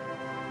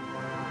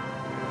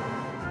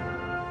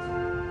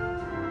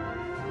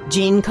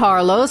 Jean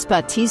Carlos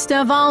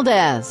Batista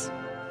Valdez,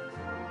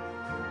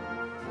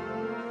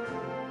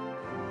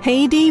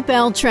 Heidi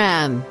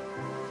Beltran,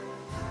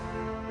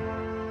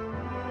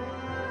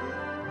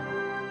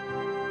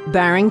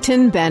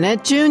 Barrington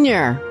Bennett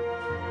Jr.,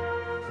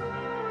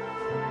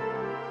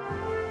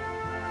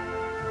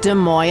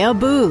 Demoya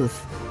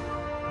Booth,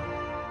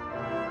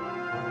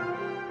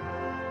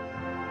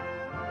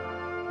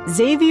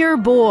 Xavier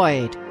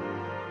Boyd,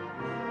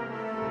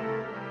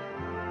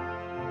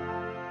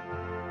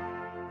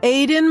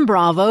 Aiden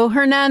Bravo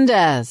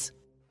Hernandez,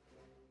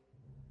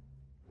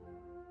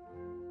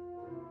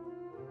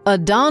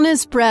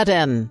 Adonis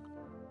Breton,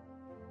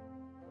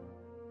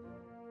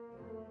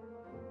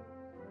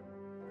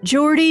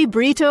 Jordi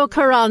Brito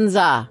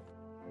Carranza,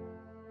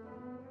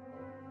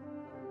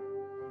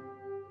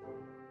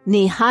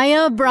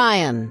 Nihaya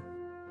Bryan,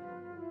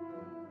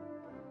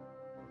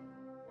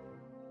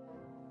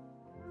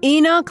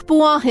 Enoch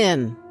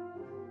Buahin,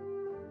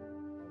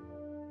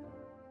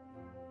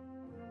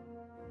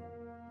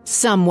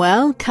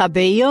 Samuel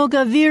Cabello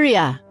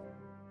Gaviria,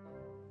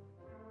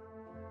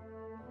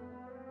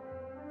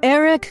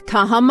 Eric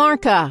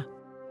Cajamarca,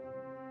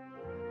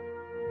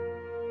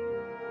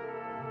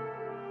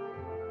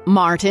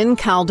 Martin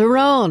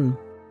Calderon,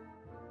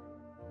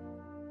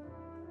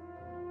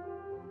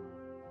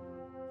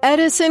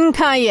 Edison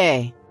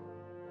Calle,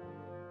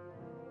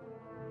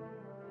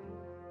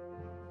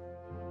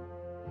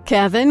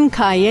 Kevin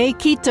Calle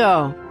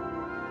Quito,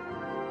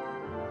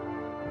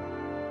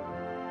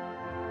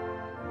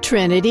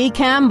 Trinity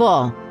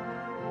Campbell,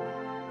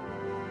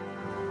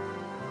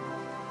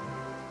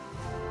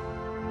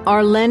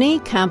 Arleni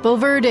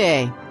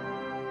Campoverde,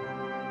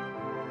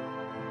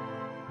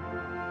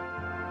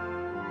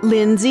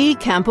 Lindsay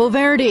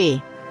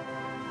Campoverde,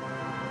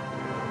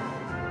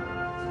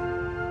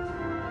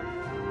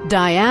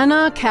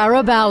 Diana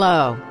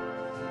Caraballo,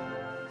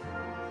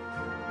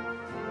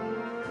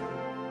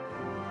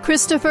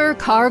 Christopher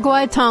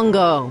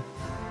Carguaitongo,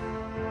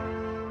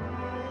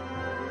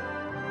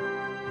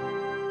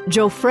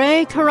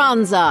 Jofre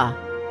Carranza,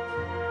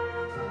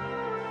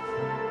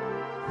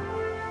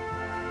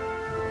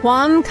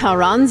 Juan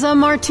Carranza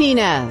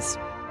Martinez,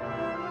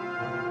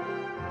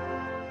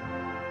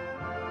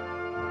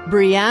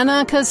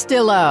 Brianna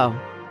Castillo,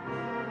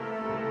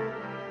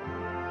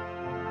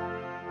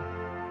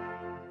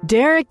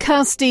 Derek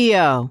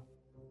Castillo,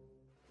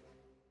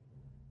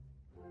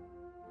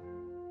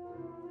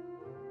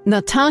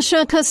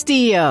 Natasha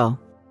Castillo,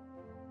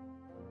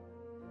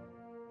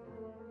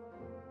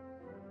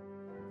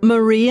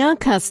 Maria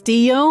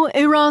Castillo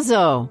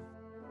Erazo,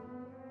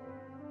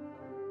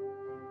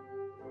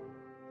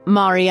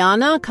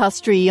 Mariana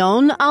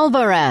Castrillon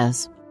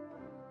Alvarez,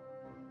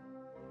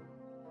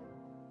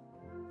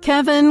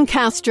 Kevin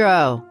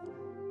Castro,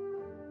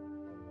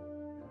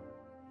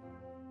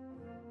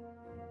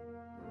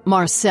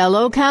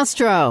 Marcelo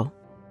Castro,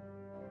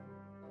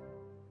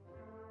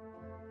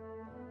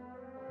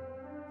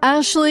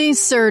 Ashley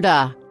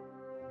Serda,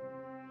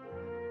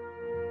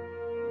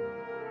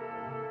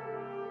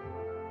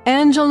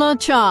 Angela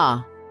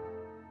Cha,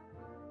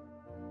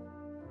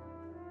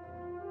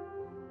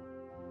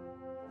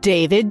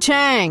 David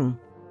Chang,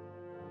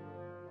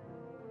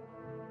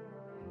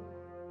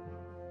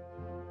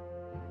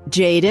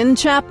 Jaden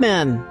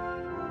Chapman,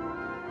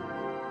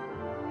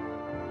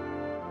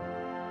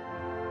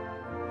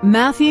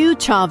 Matthew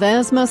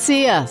Chavez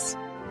Macias,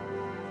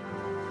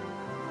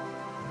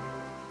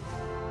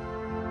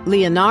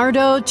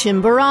 Leonardo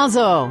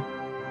Chimborazo,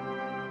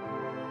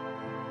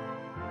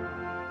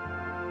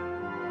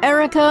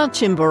 Erica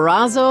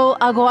Chimborazo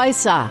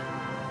Aguaisa,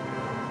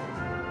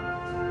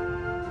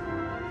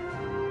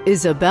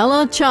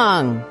 Isabella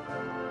Chung,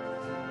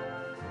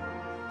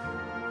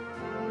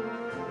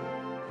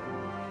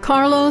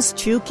 Carlos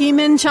Chucky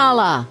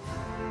Minchala,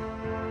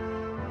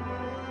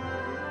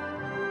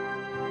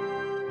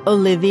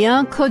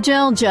 Olivia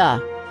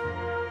Kojelja,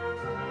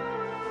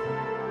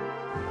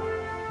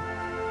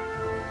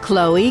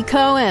 Chloe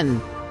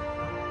Cohen,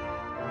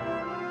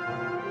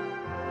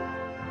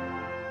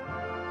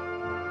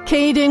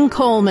 Caden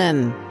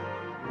Coleman,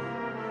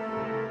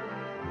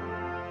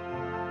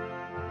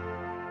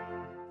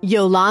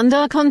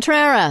 Yolanda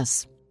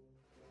Contreras,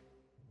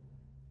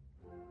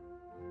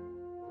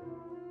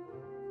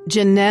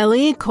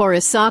 Janelli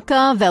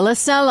Corisaka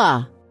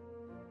Velasella,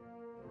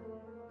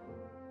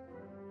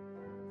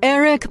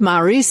 Eric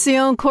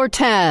Mauricio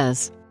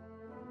Cortez,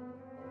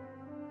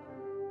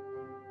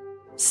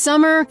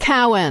 Summer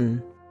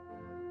Cowan,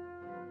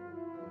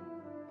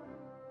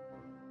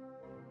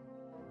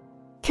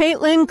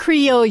 Caitlin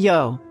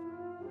Criollo,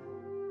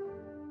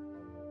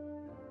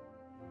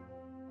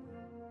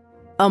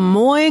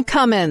 Amoy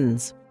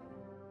Cummins,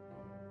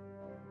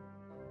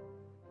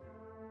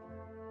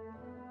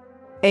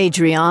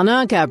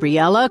 Adriana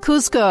Gabriela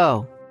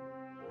Cusco,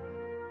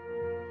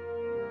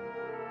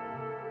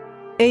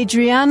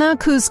 Adriana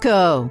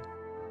Cusco,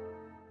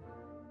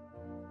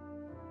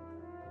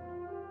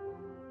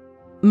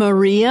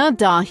 Maria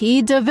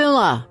Dahi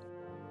Davila,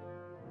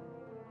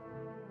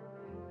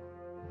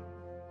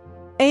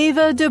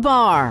 Ava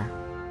DeBar,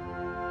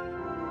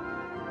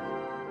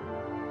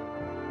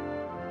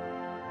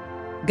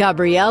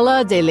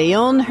 Gabriela de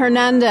Leon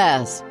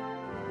Hernandez,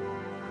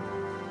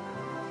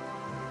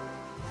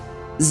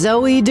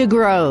 Zoe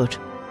DeGroat,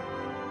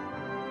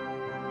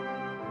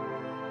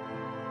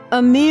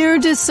 Amir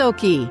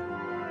Desoki,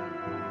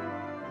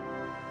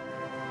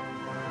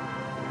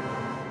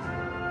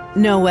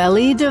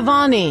 Noelle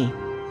Devani,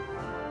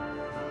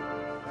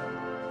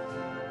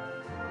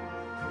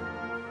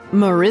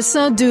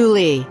 Marissa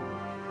Dooley,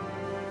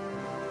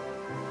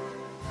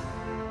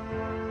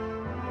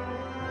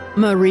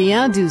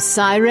 Maria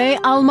Dusaire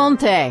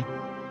Almonte,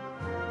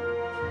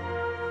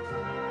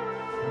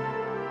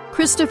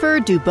 Christopher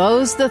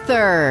Dubose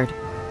III,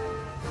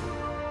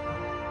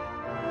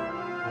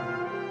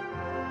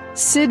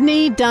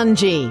 Sydney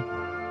Dungy,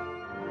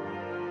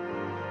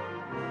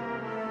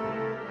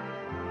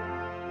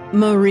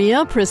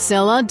 Maria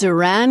Priscilla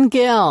Duran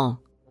Gill,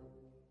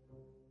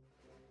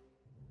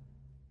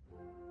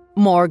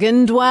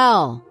 Morgan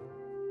Dwell,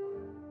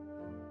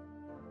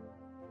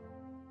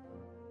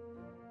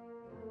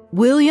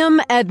 William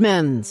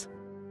Edmonds,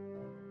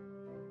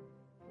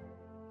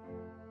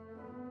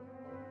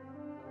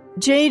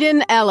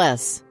 Jaden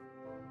Ellis,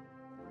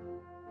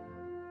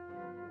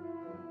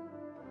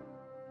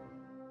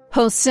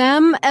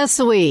 Hosem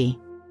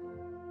Eswi,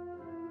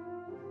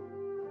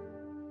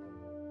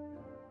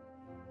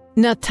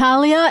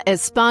 Natalia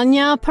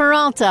España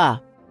Peralta,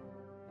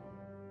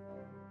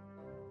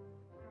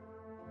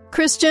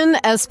 Christian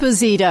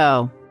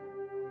Esposito,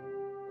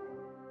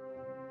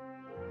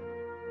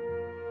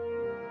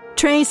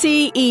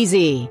 Tracy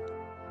Easy,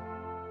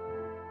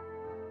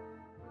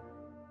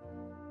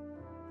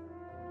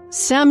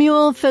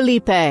 Samuel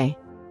Felipe,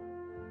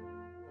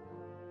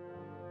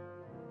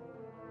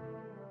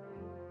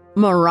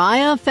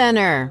 Mariah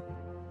Fenner,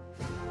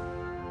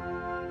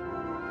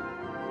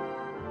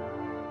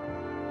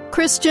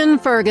 Christian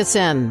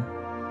Ferguson,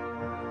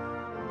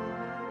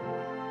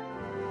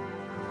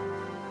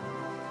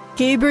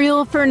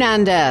 Gabriel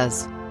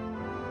Fernandez,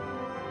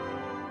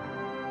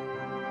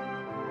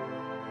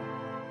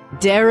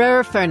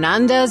 Derer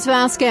Fernandez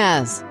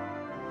Vasquez,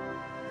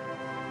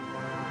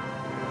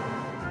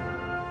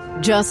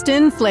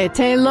 Justin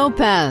Flete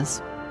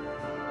Lopez,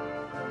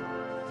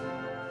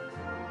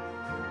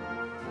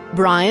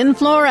 Brian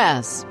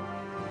Flores,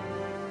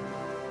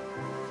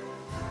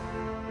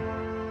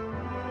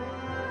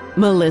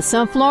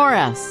 Melissa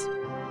Flores,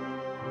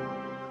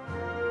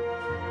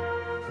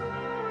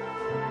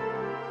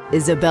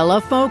 Isabella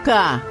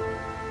Foca,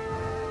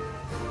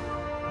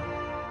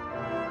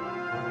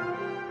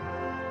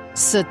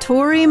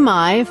 Satori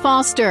Mai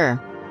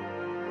Foster,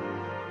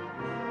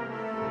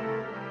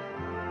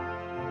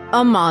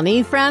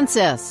 Amani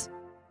Francis,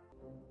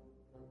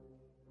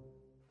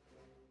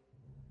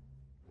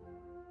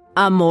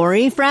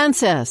 Amori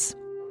Francis,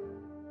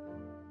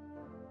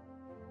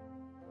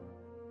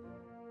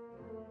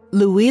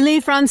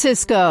 Luili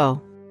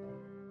Francisco,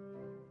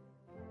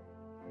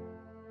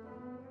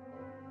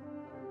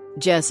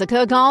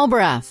 Jessica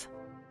Galbraith,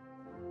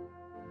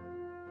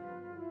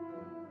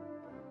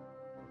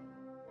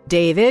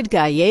 David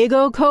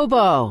Gallego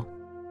Cobo,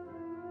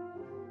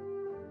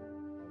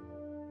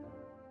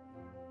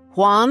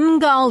 Juan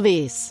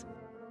Galvis,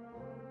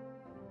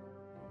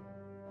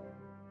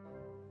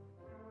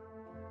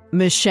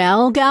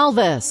 Michelle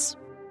Galvis,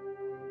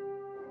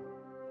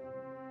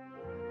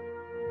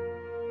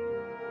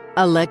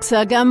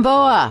 Alexa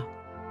Gamboa,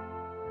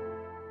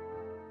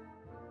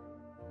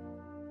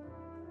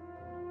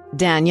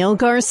 Daniel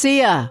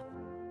Garcia,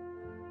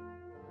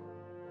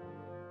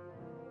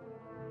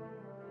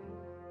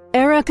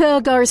 Erica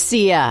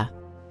Garcia,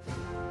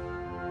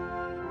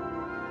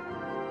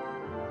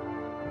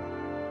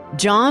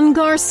 John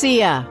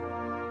Garcia,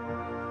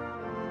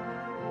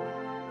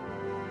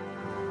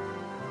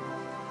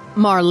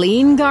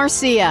 Marlene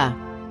Garcia,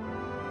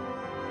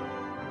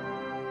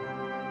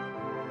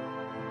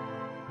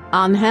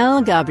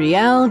 Angel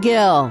Gabriel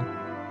Gill,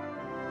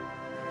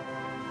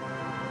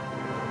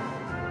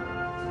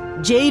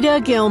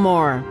 Jada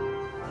Gilmore,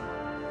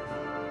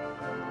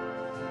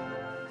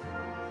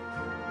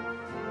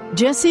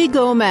 Jesse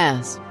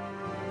Gomez,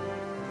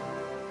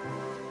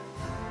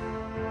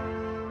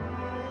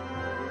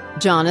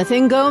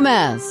 Jonathan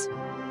Gomez,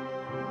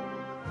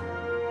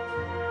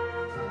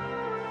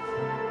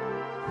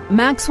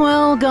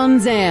 Maxwell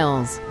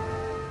Gonzales,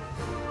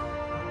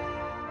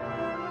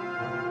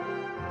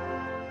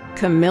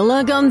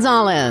 Camila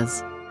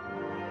Gonzalez,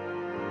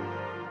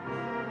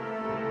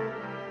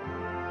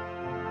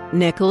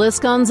 Nicholas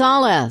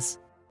Gonzalez,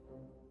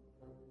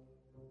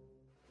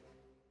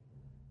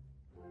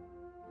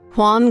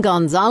 Juan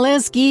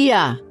Gonzalez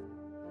Guia,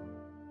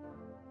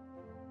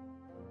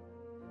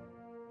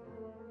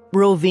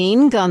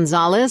 Rovine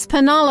Gonzalez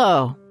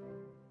Penalo,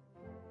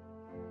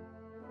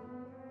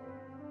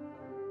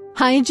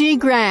 Heiji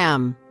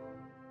Graham,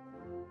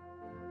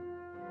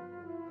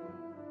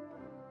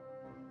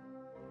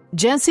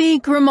 Jesse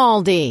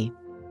Grimaldi,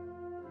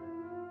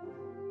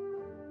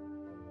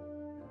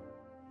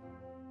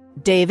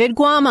 David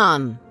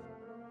Guaman,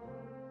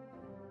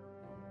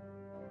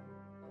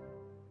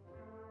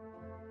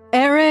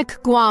 Eric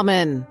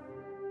Guaman,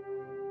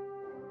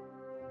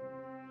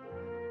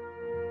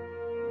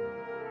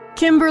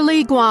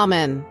 Kimberly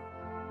Guaman,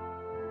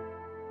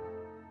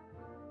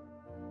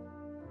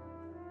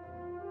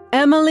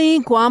 Emily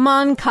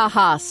Guaman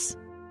Cajas,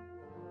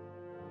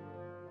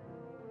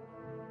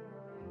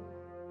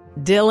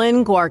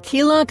 Dylan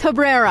Guarquila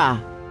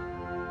Cabrera,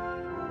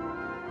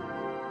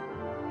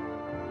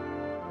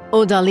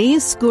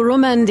 Odalis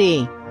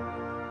Gurumendi,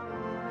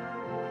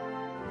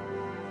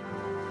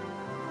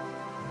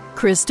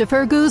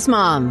 Christopher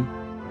Guzman,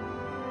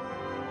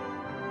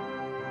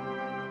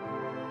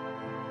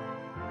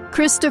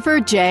 Christopher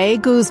J.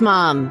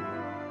 Guzman,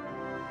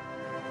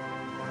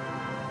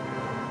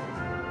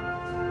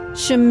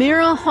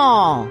 Shamira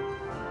Hall,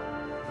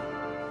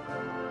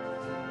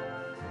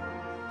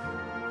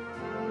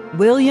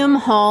 William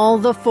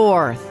Hall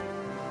IV,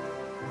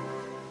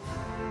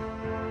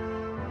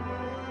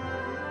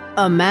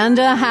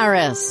 Amanda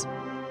Harris,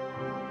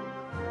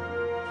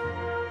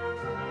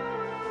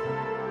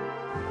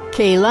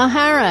 Kayla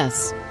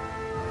Harris,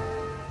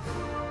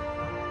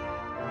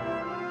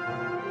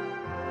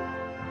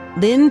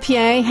 Lin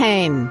Pie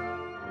Hain,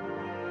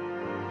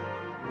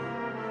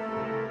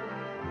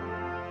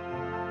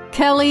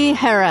 Kelly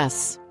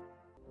Harris,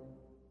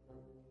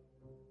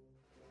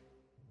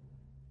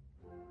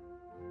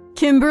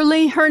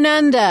 Kimberly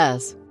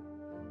Hernandez,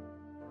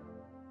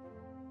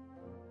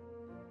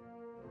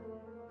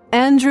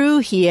 Andrew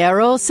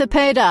Hierro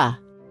Cepeda,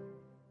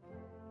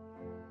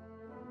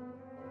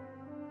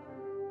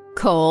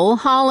 Cole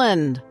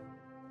Holland,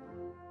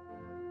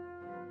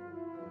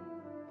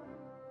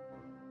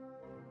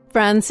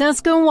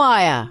 Francisca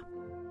Waya,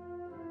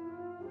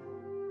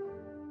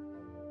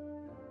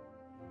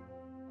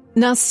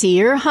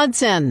 Nasir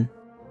Hudson,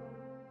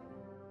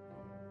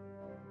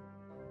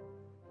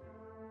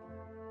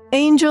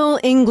 Angel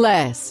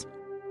Ingles,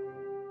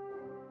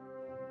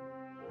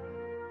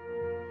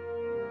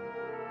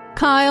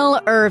 Kyle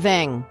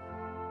Irving,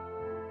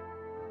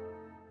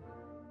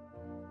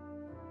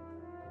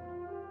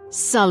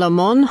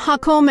 Salomon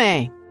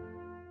Hakome,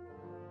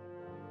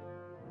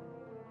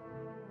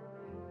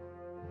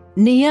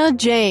 Nia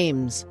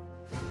James,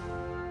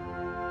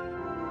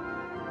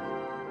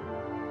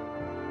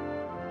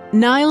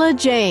 Nyla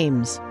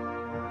James,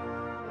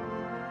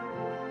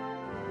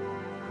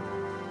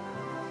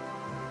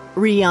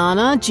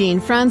 Rihanna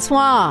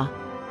Jean-Francois,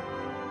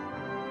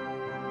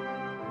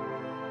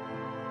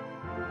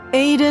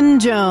 Aiden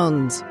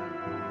Jones,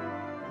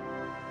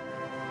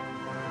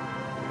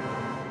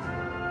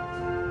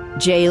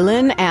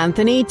 Jalen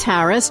Anthony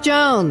Taras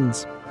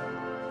Jones,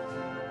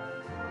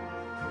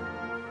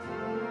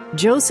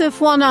 Joseph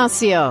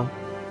Juanacio,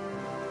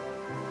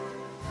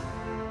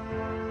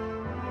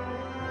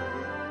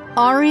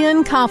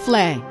 Arian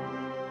Kafle,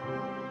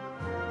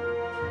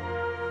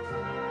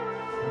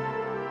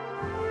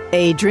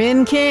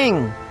 Adrian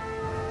King,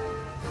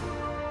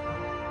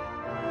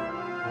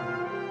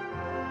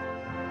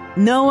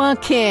 Noah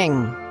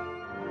King,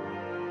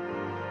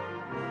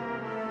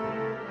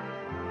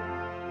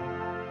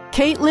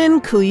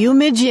 Caitlin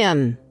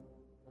Kuyumijian,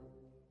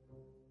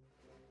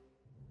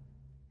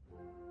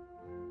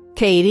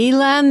 Katie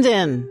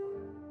Landon,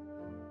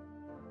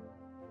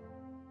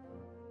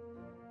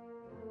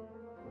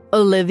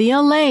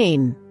 Olivia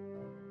Lane,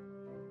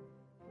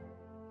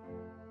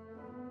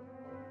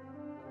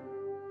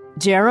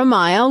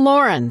 Jeremiah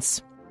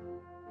Lawrence,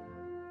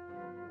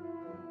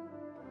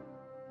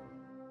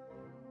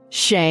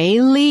 Shay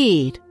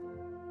Lead,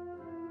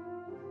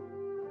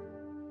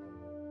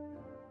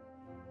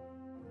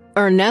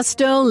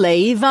 Ernesto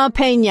Leiva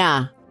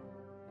Peña,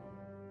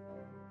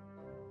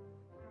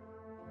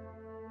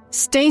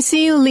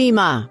 Stacy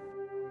Lima,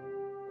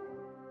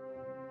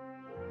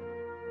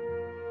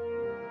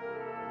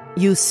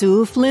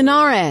 Yusuf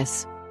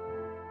Linares,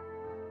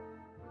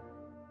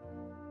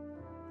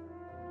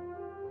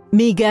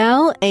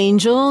 Miguel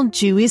Angel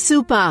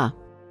Juisupa,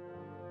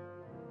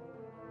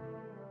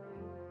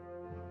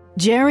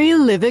 Jerry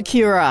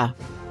Livicura,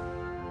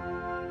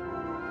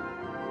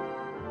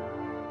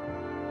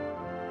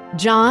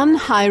 John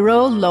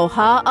Jairo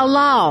Loja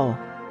Alao,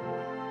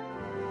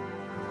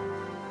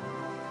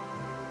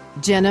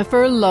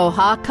 Jennifer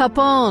Loja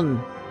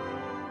Capon,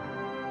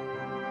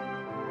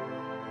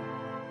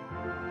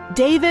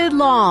 David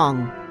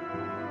Long,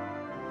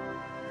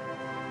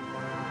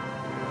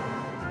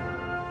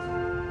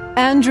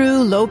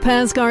 Andrew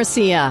Lopez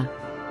Garcia,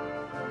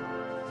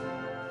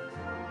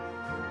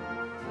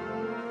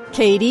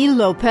 Katie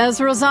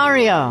Lopez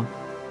Rosario,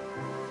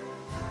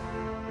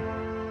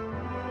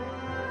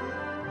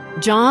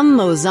 John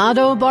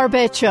Lozado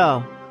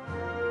Barbecho,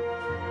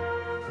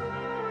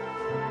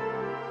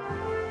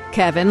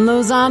 Kevin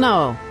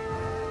Lozano,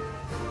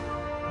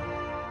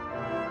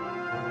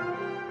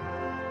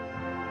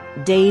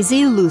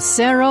 Daisy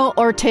Lucero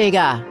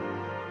Ortega,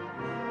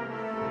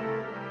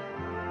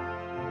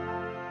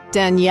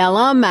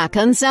 Daniela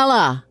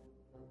Macancella,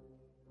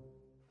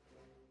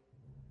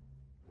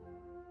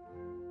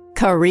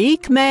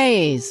 Karik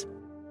Mays,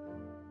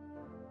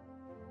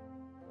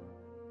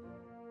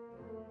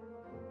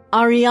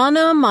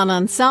 Ariana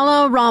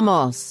Manansala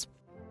Ramos,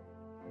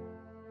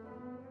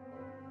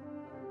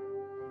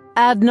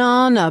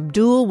 Adnan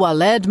Abdul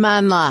Waled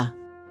Manla,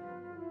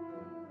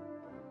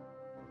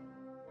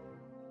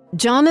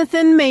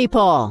 Jonathan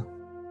Maple,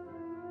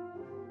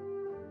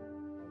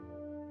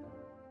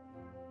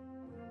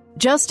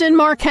 Justin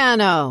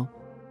Marcano,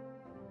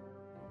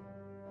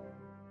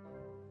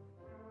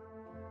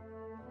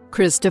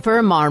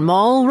 Christopher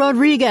Marmol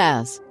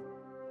Rodriguez,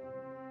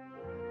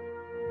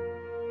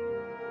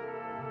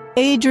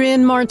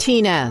 Adrian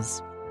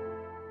Martinez,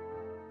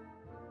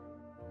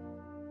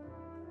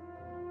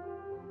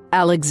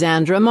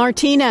 Alexandra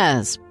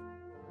Martinez,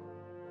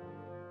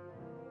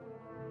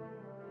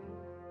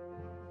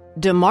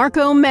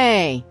 DeMarco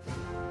May,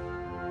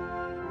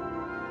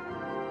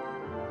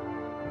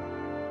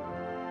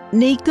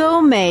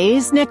 Nico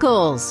Mays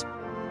Nichols,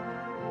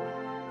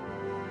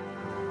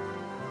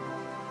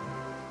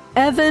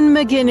 Evan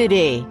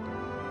McGinnity,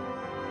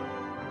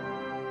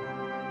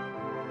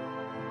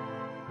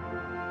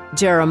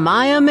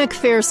 Jeremiah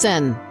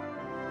McPherson,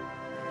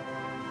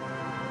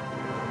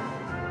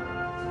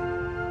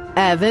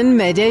 Evan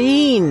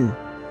Medellin,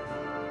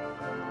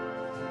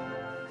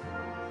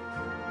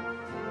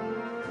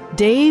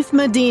 Dave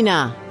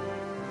Medina,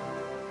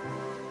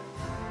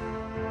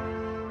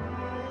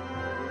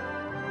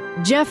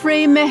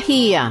 Jeffrey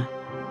Mejia,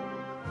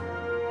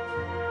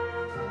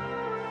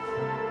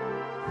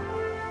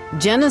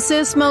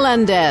 Genesis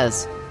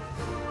Melendez,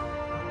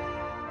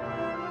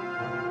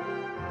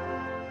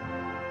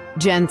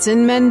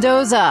 Jensen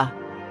Mendoza,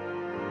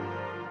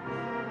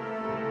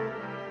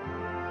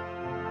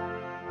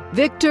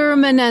 Victor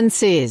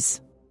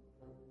Menenses,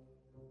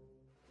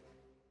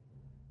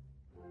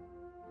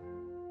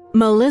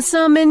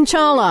 Melissa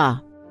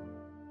Minchala,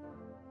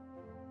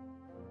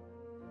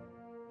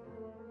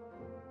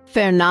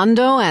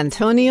 Fernando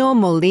Antonio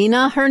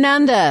Molina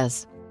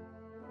Hernandez,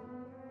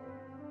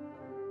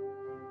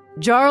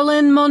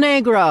 Jarlin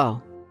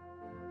Monegro,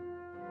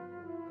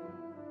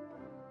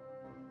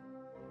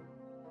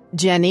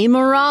 Jenny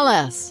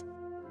Morales,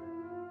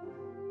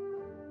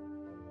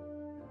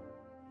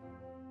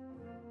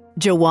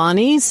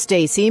 Jawani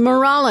Stacy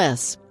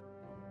Morales,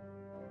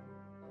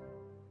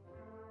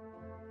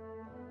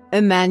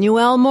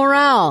 Emmanuel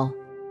Morale,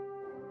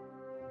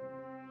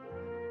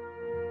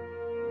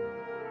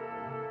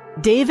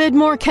 David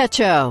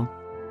Morquecho,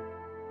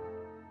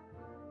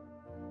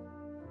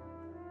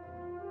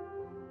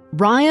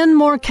 Ryan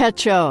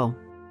Morquecho,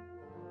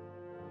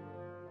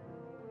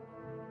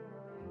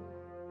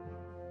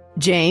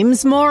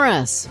 James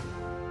Morris,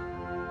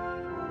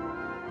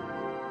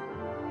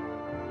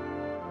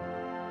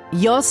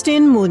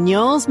 Justin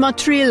Munoz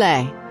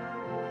Matrile,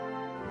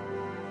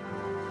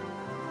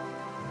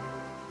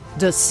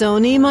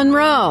 Dasoni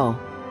Monroe,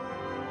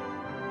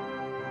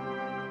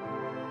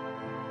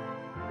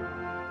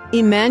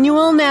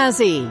 Emmanuel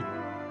Nazi,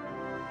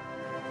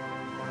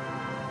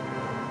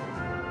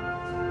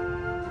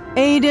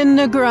 Aiden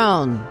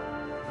Negron,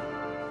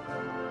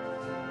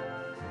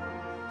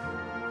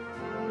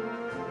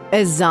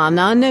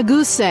 Ezana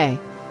Neguse,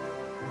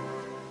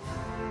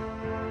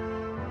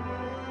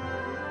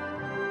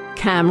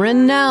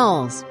 Cameron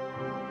Nels,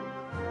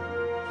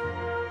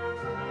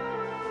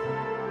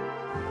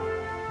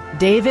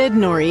 David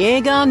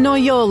Noriega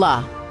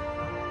Noyola,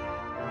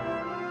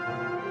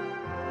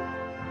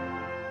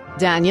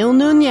 Daniel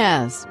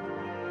Nunez,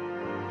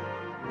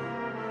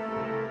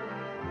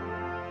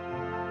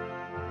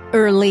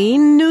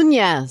 Erlene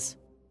Nunez,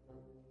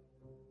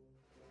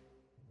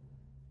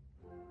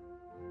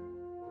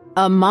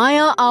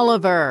 Amaya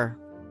Oliver,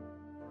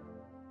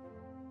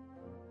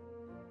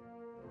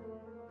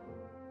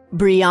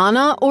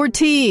 Brianna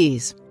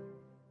Ortiz,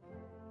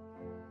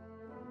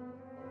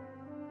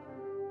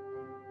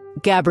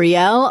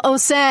 Gabrielle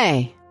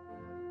Osei,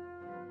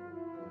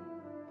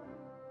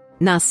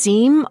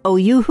 Nasim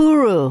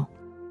Oyuhuru,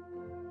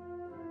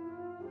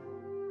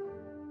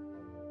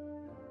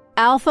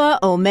 Alpha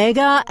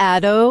Omega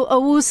Ado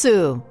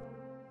Owusu,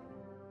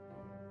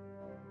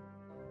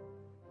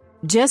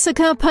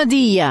 Jessica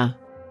Padilla,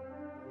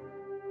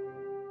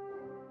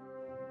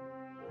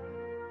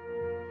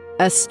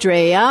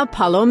 Estrella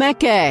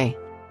Palomeque,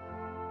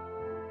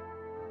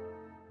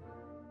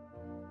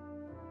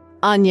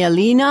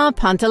 Angelina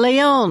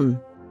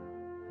Pantaleon,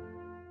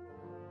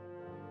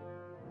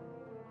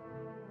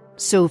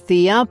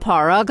 Sofia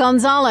Para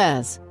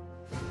Gonzalez,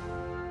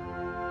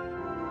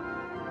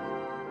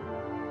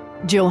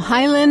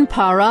 Johylan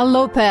Para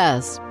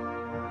Lopez,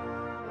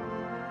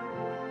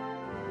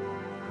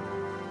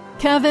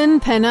 Kevin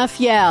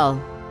Penafiel,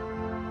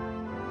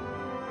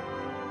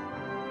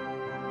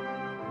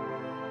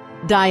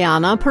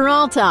 Diana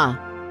Peralta,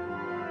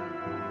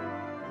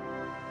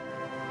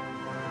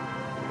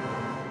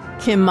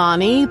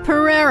 Kimani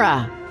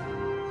Pereira,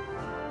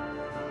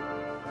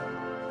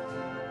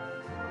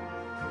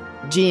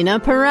 Gina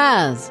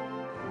Perez,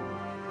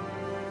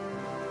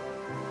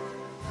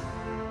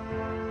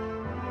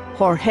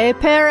 Jorge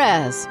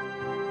Perez,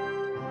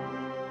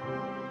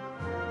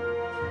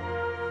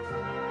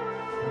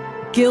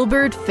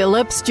 Gilbert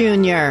Phillips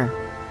Jr.,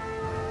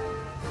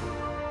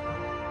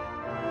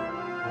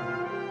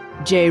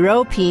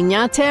 Jairo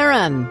Pina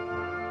Terran,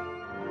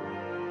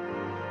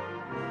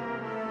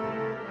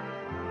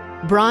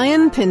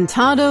 Brian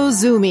Pintado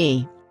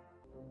Zumi,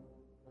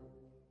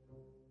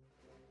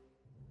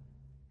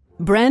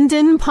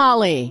 Brendan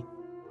Polly,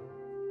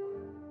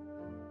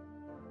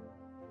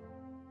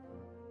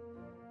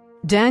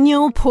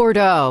 Daniel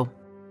Porto,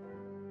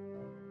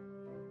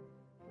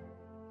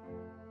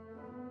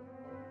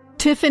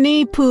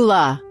 Tiffany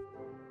Pula,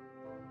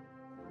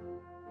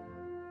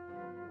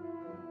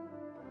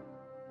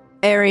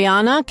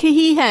 Ariana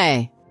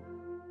Kihihe,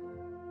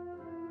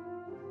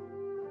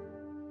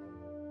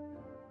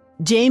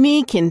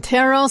 Jamie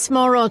Quinteros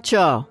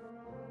Morocho,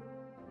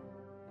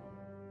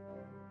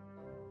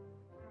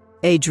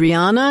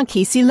 Adriana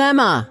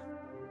Kisilema,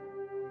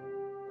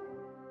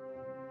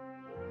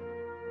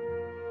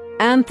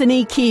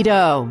 Anthony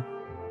Quito,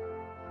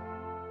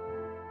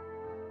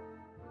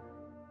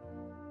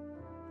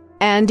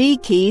 Andy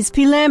Keys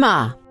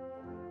Pilema,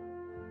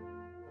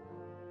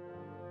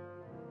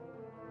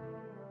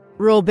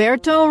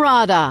 Roberto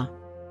Rada,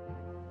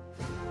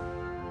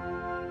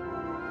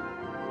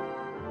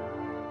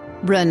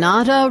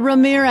 Renata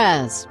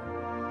Ramirez,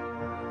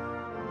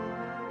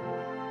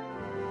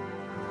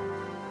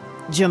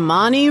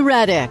 Jamani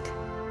Reddick,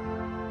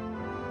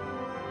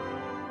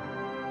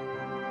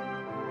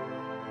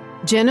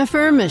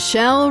 Jennifer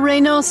Michelle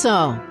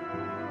Reynoso,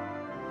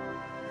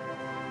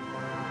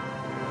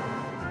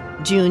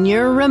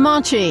 Junior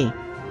Ramachi,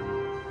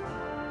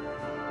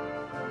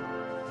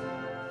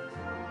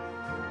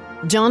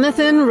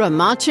 Jonathan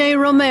Ramache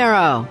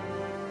Romero,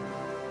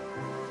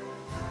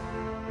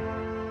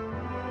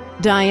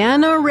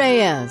 Diana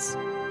Reyes,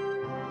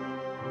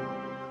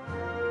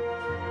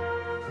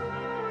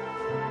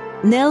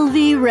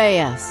 Nelvi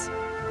Reyes,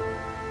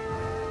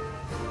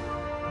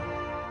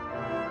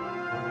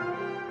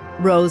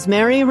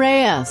 Rosemary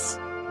Reyes,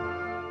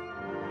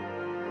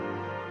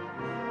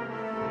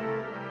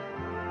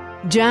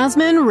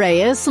 Jasmine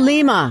Reyes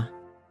Lima,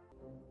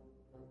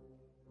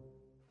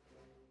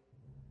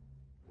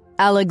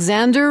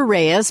 Alexander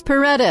Reyes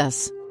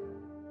Paredes,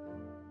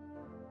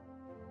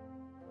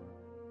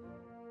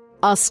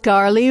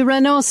 Oscarly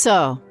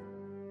Reynoso,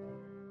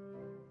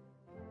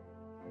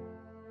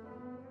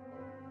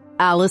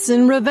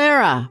 Allison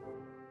Rivera,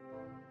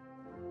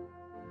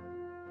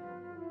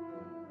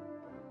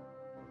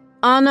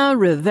 Ana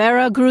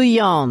Rivera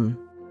Grullon,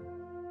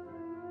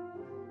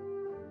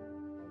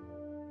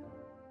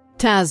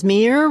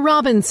 Tasmir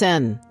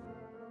Robinson,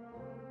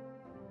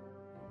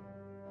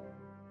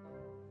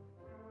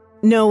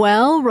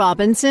 Noel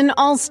Robinson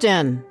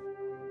Alston,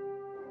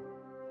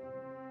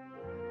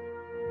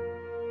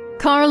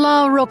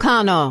 Carla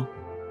Rocano,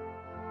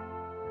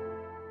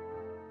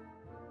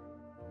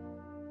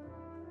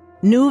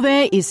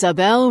 Nuve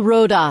Isabel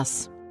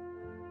Rodas,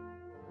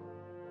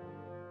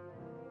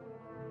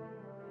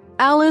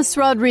 Alice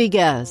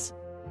Rodriguez,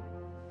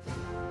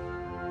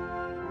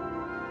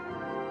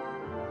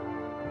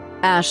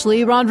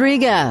 Ashley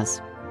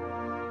Rodriguez,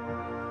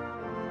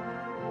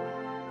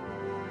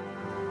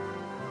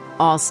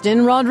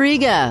 Austin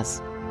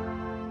Rodriguez,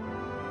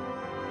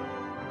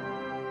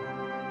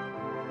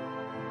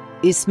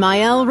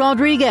 Ismael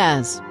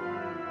Rodriguez,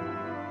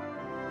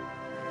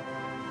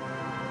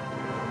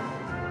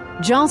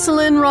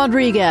 Jocelyn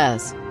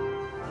Rodriguez,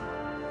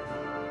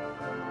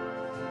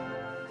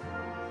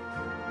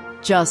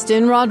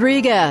 Justin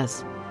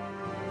Rodriguez,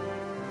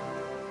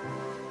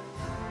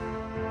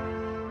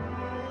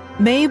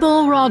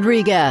 Mabel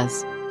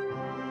Rodriguez,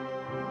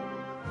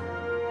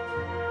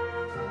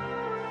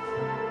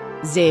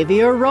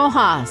 Xavier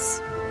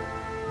Rojas,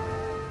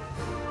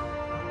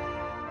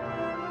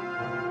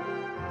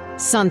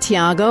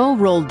 Santiago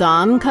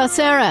Roldan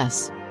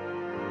Caceres,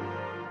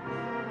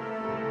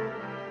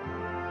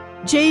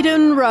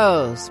 Jaden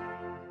Rose,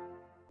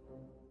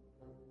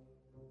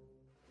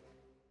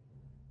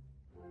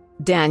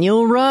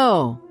 Daniel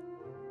Rowe,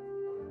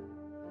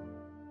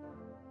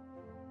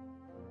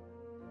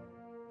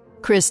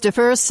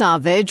 Christopher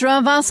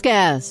Saavedra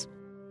Vasquez,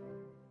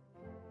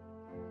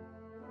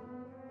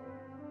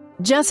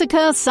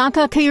 Jessica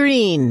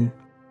Sakakirin,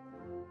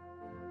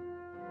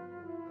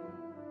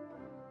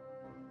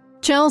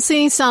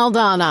 Chelsea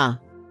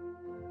Saldana,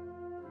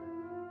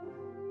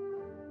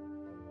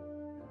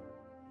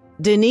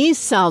 Denise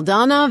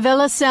Saldana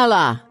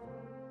Velasella,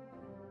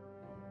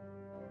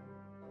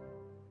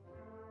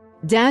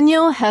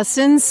 Daniel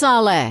Hessen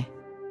Saleh,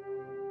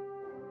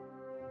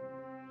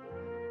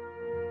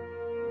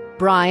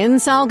 Brian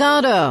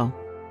Salgado,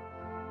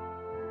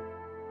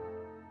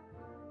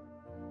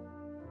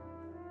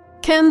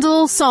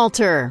 Kendall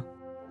Salter,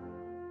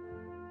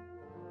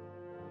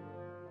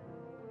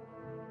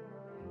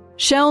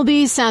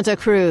 Shelby Santa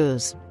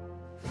Cruz,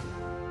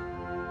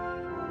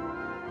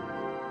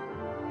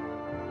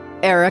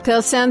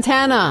 Erica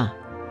Santana,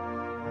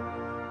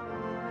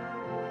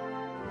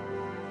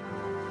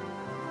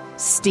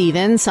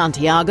 Stephen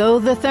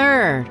Santiago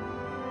III,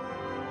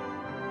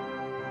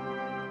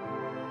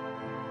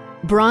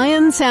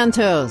 Brian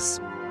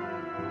Santos,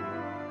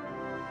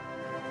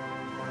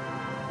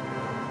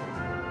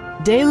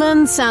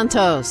 Dalen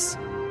Santos,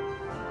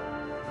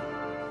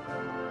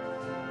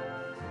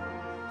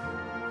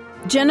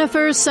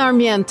 Jennifer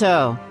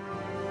Sarmiento,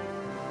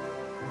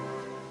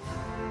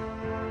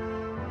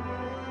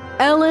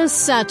 Ellis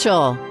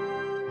Satchel,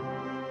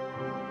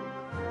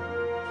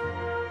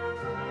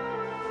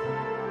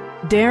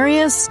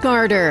 Darius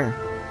Scarter,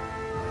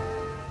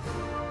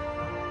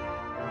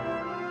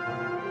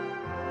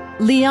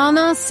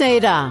 Liana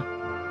Seda,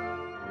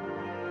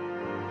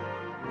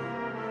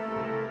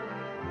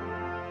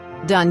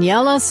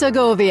 Daniela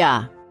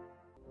Segovia,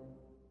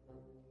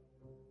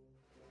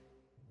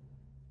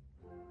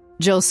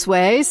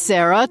 Josue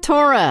Sarah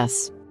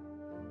Torres,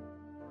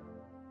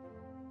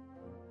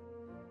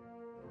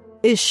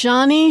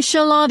 Ishani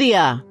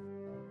Shaladia,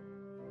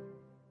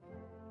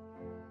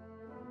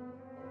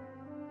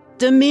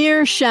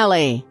 Demir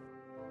Shelley,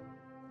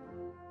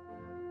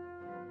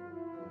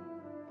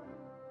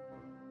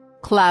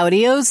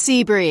 Claudio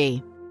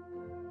Seabree,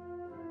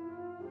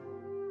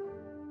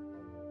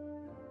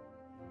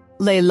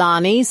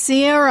 Leilani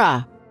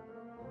Sierra,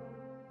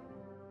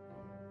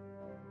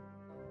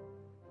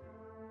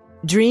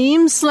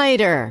 Dream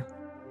Slater,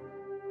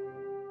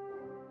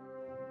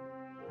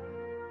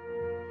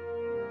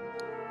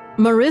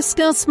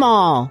 Mariska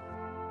Small,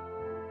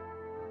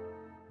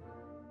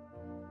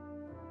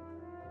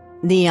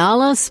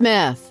 Niala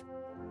Smith,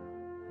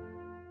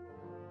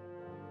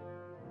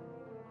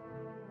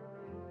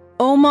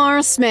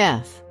 Omar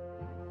Smith,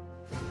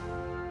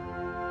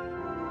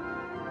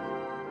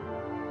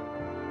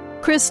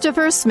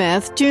 Christopher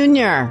Smith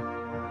Jr.,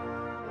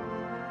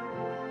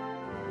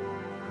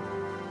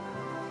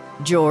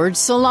 George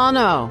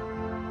Solano,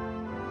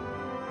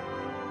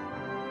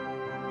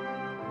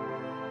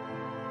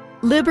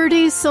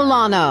 Liberty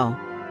Solano,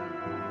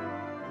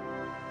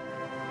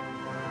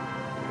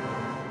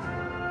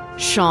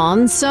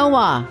 Sean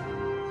Sowa,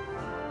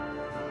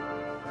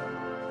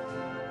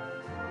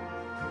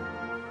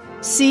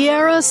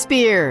 Sierra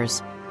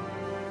Spears,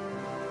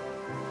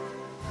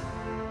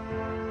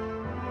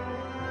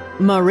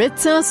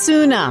 Maritza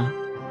Suna,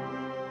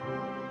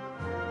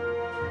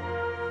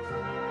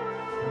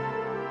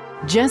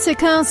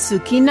 Jessica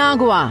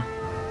Sukinagwa,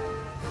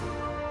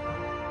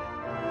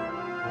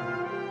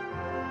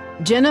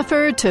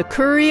 Jennifer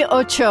Takuri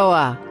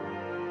Ochoa,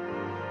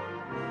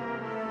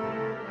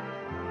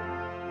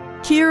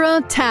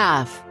 Kira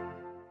Taff,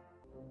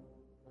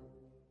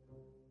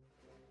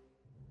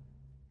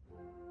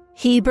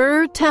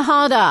 Heber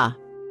Tejada,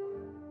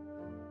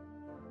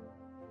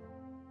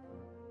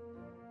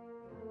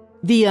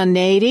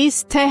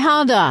 Vianadis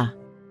Tejada,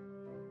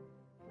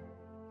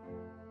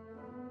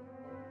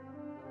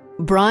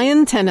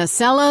 Brian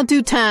Tenasella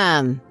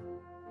Dutan,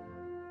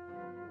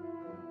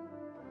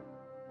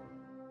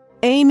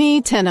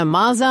 Amy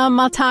Tenamaza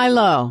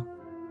Matailo,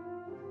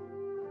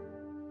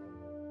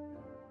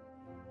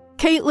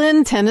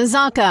 Caitlin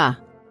Tenazaka,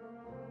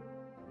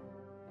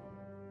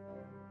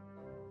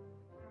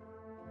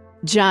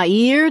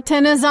 Jair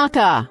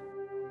Tenazaka,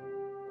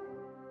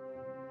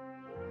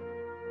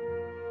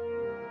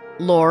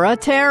 Laura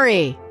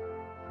Terry,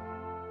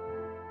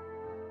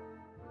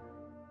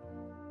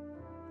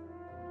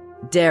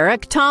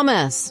 Derek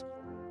Thomas,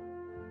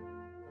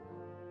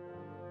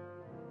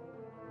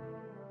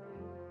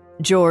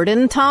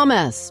 Jordan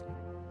Thomas,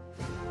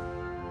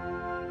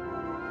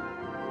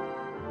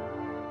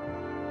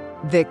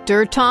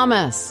 Victor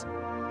Thomas,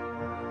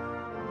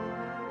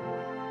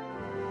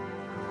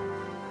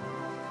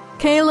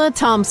 Kayla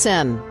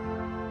Thompson,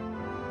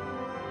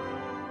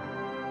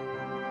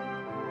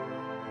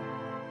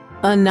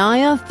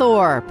 Anaya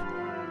Thorpe,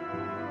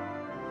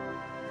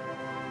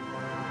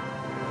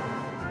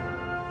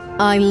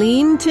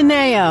 Eileen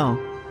Tineo,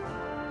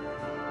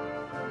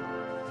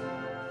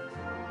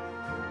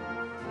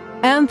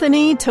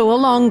 Anthony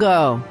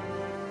Tuolongo,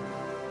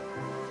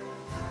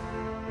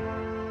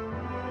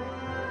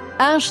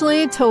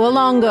 Ashley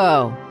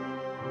Tuolongo,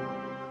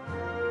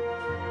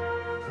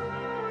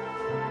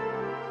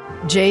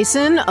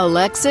 Jason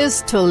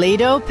Alexis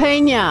Toledo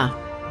Pena,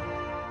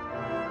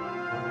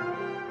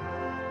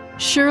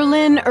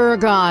 Sherlyn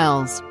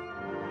Ergiles,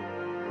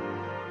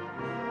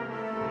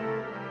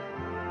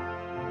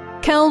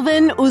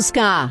 Kelvin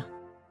Uska,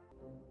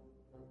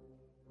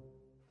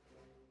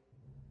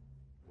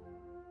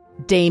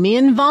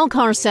 Damian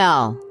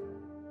Valcarcel,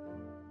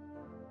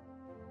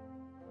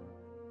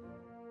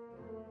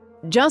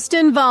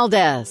 Justin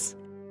Valdez,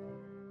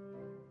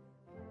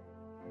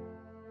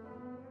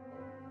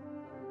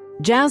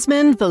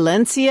 Jasmine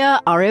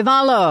Valencia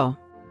Arevalo,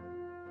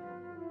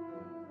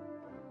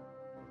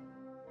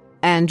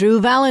 Andrew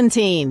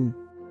Valentine,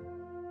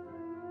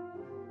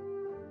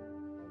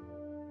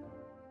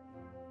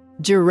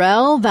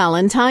 Jarrell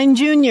Valentine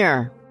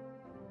Jr.,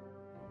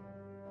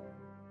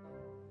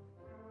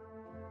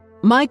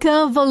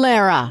 Micah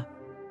Valera,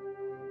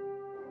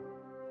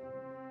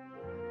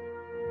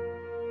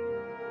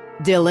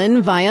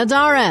 Dylan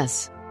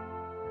Valladares,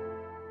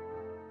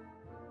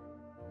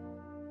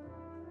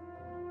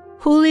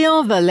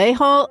 Julio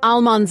Vallejo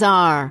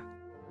Almanzar,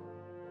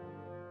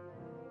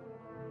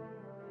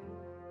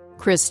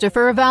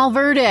 Christopher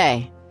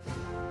Valverde,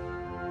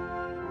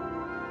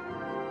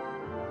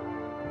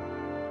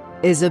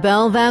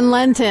 Isabel Van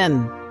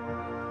Lenten,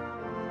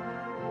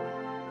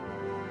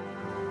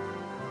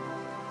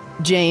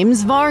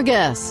 James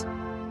Vargas,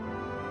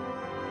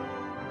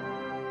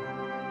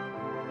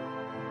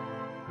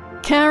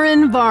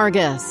 Karen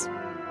Vargas,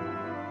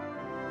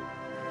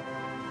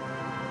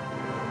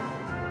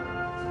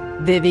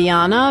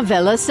 Viviana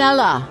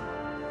Velacella,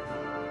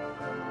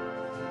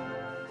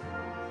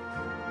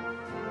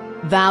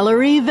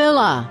 Valerie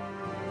Villa,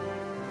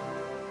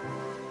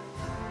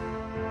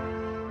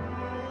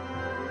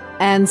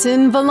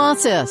 Anson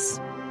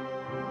Velasquez,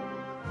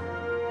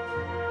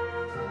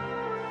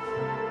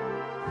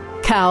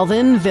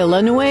 Calvin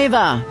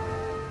Villanueva,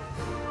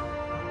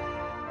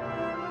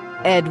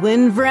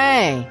 Edwin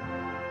Vray,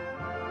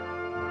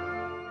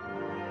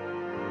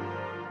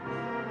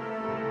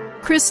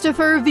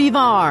 Christopher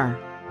Vivar,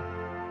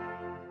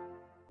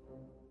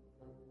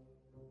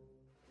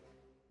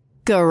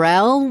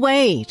 Garel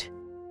Waite,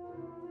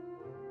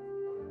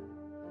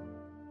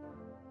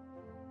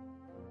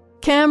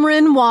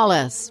 Cameron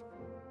Wallace,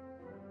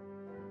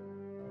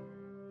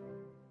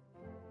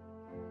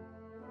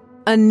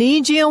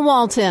 Anigia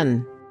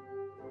Walton,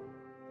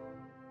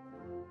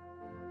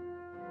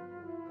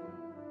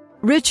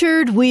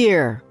 Richard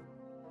Weir,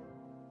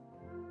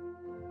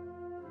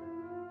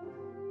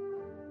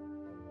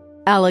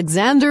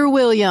 Alexander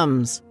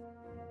Williams,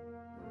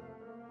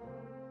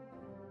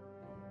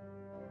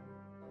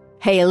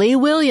 Haley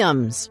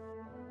Williams,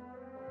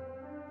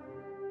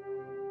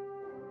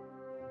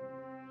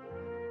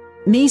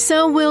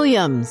 Misa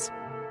Williams,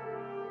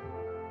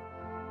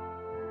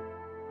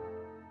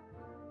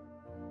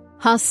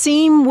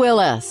 Hasim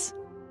Willis,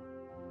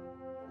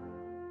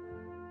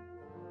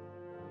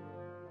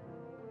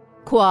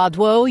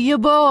 Kwadwo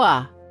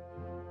Yaboa,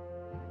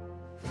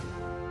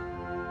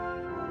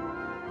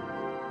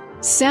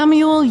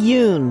 Samuel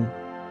Yoon,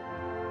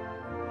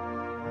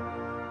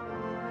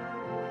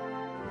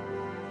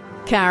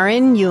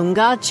 Karen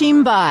Yunga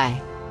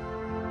Chimbai,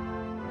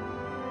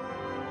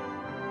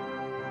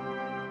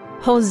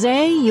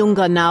 Jose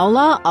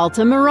Yunganaula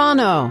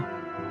Altamirano,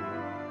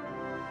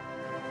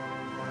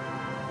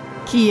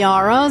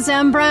 Kiara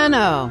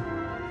Zambrano,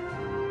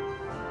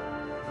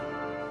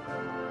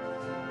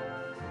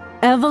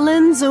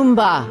 Evelyn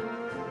Zumba,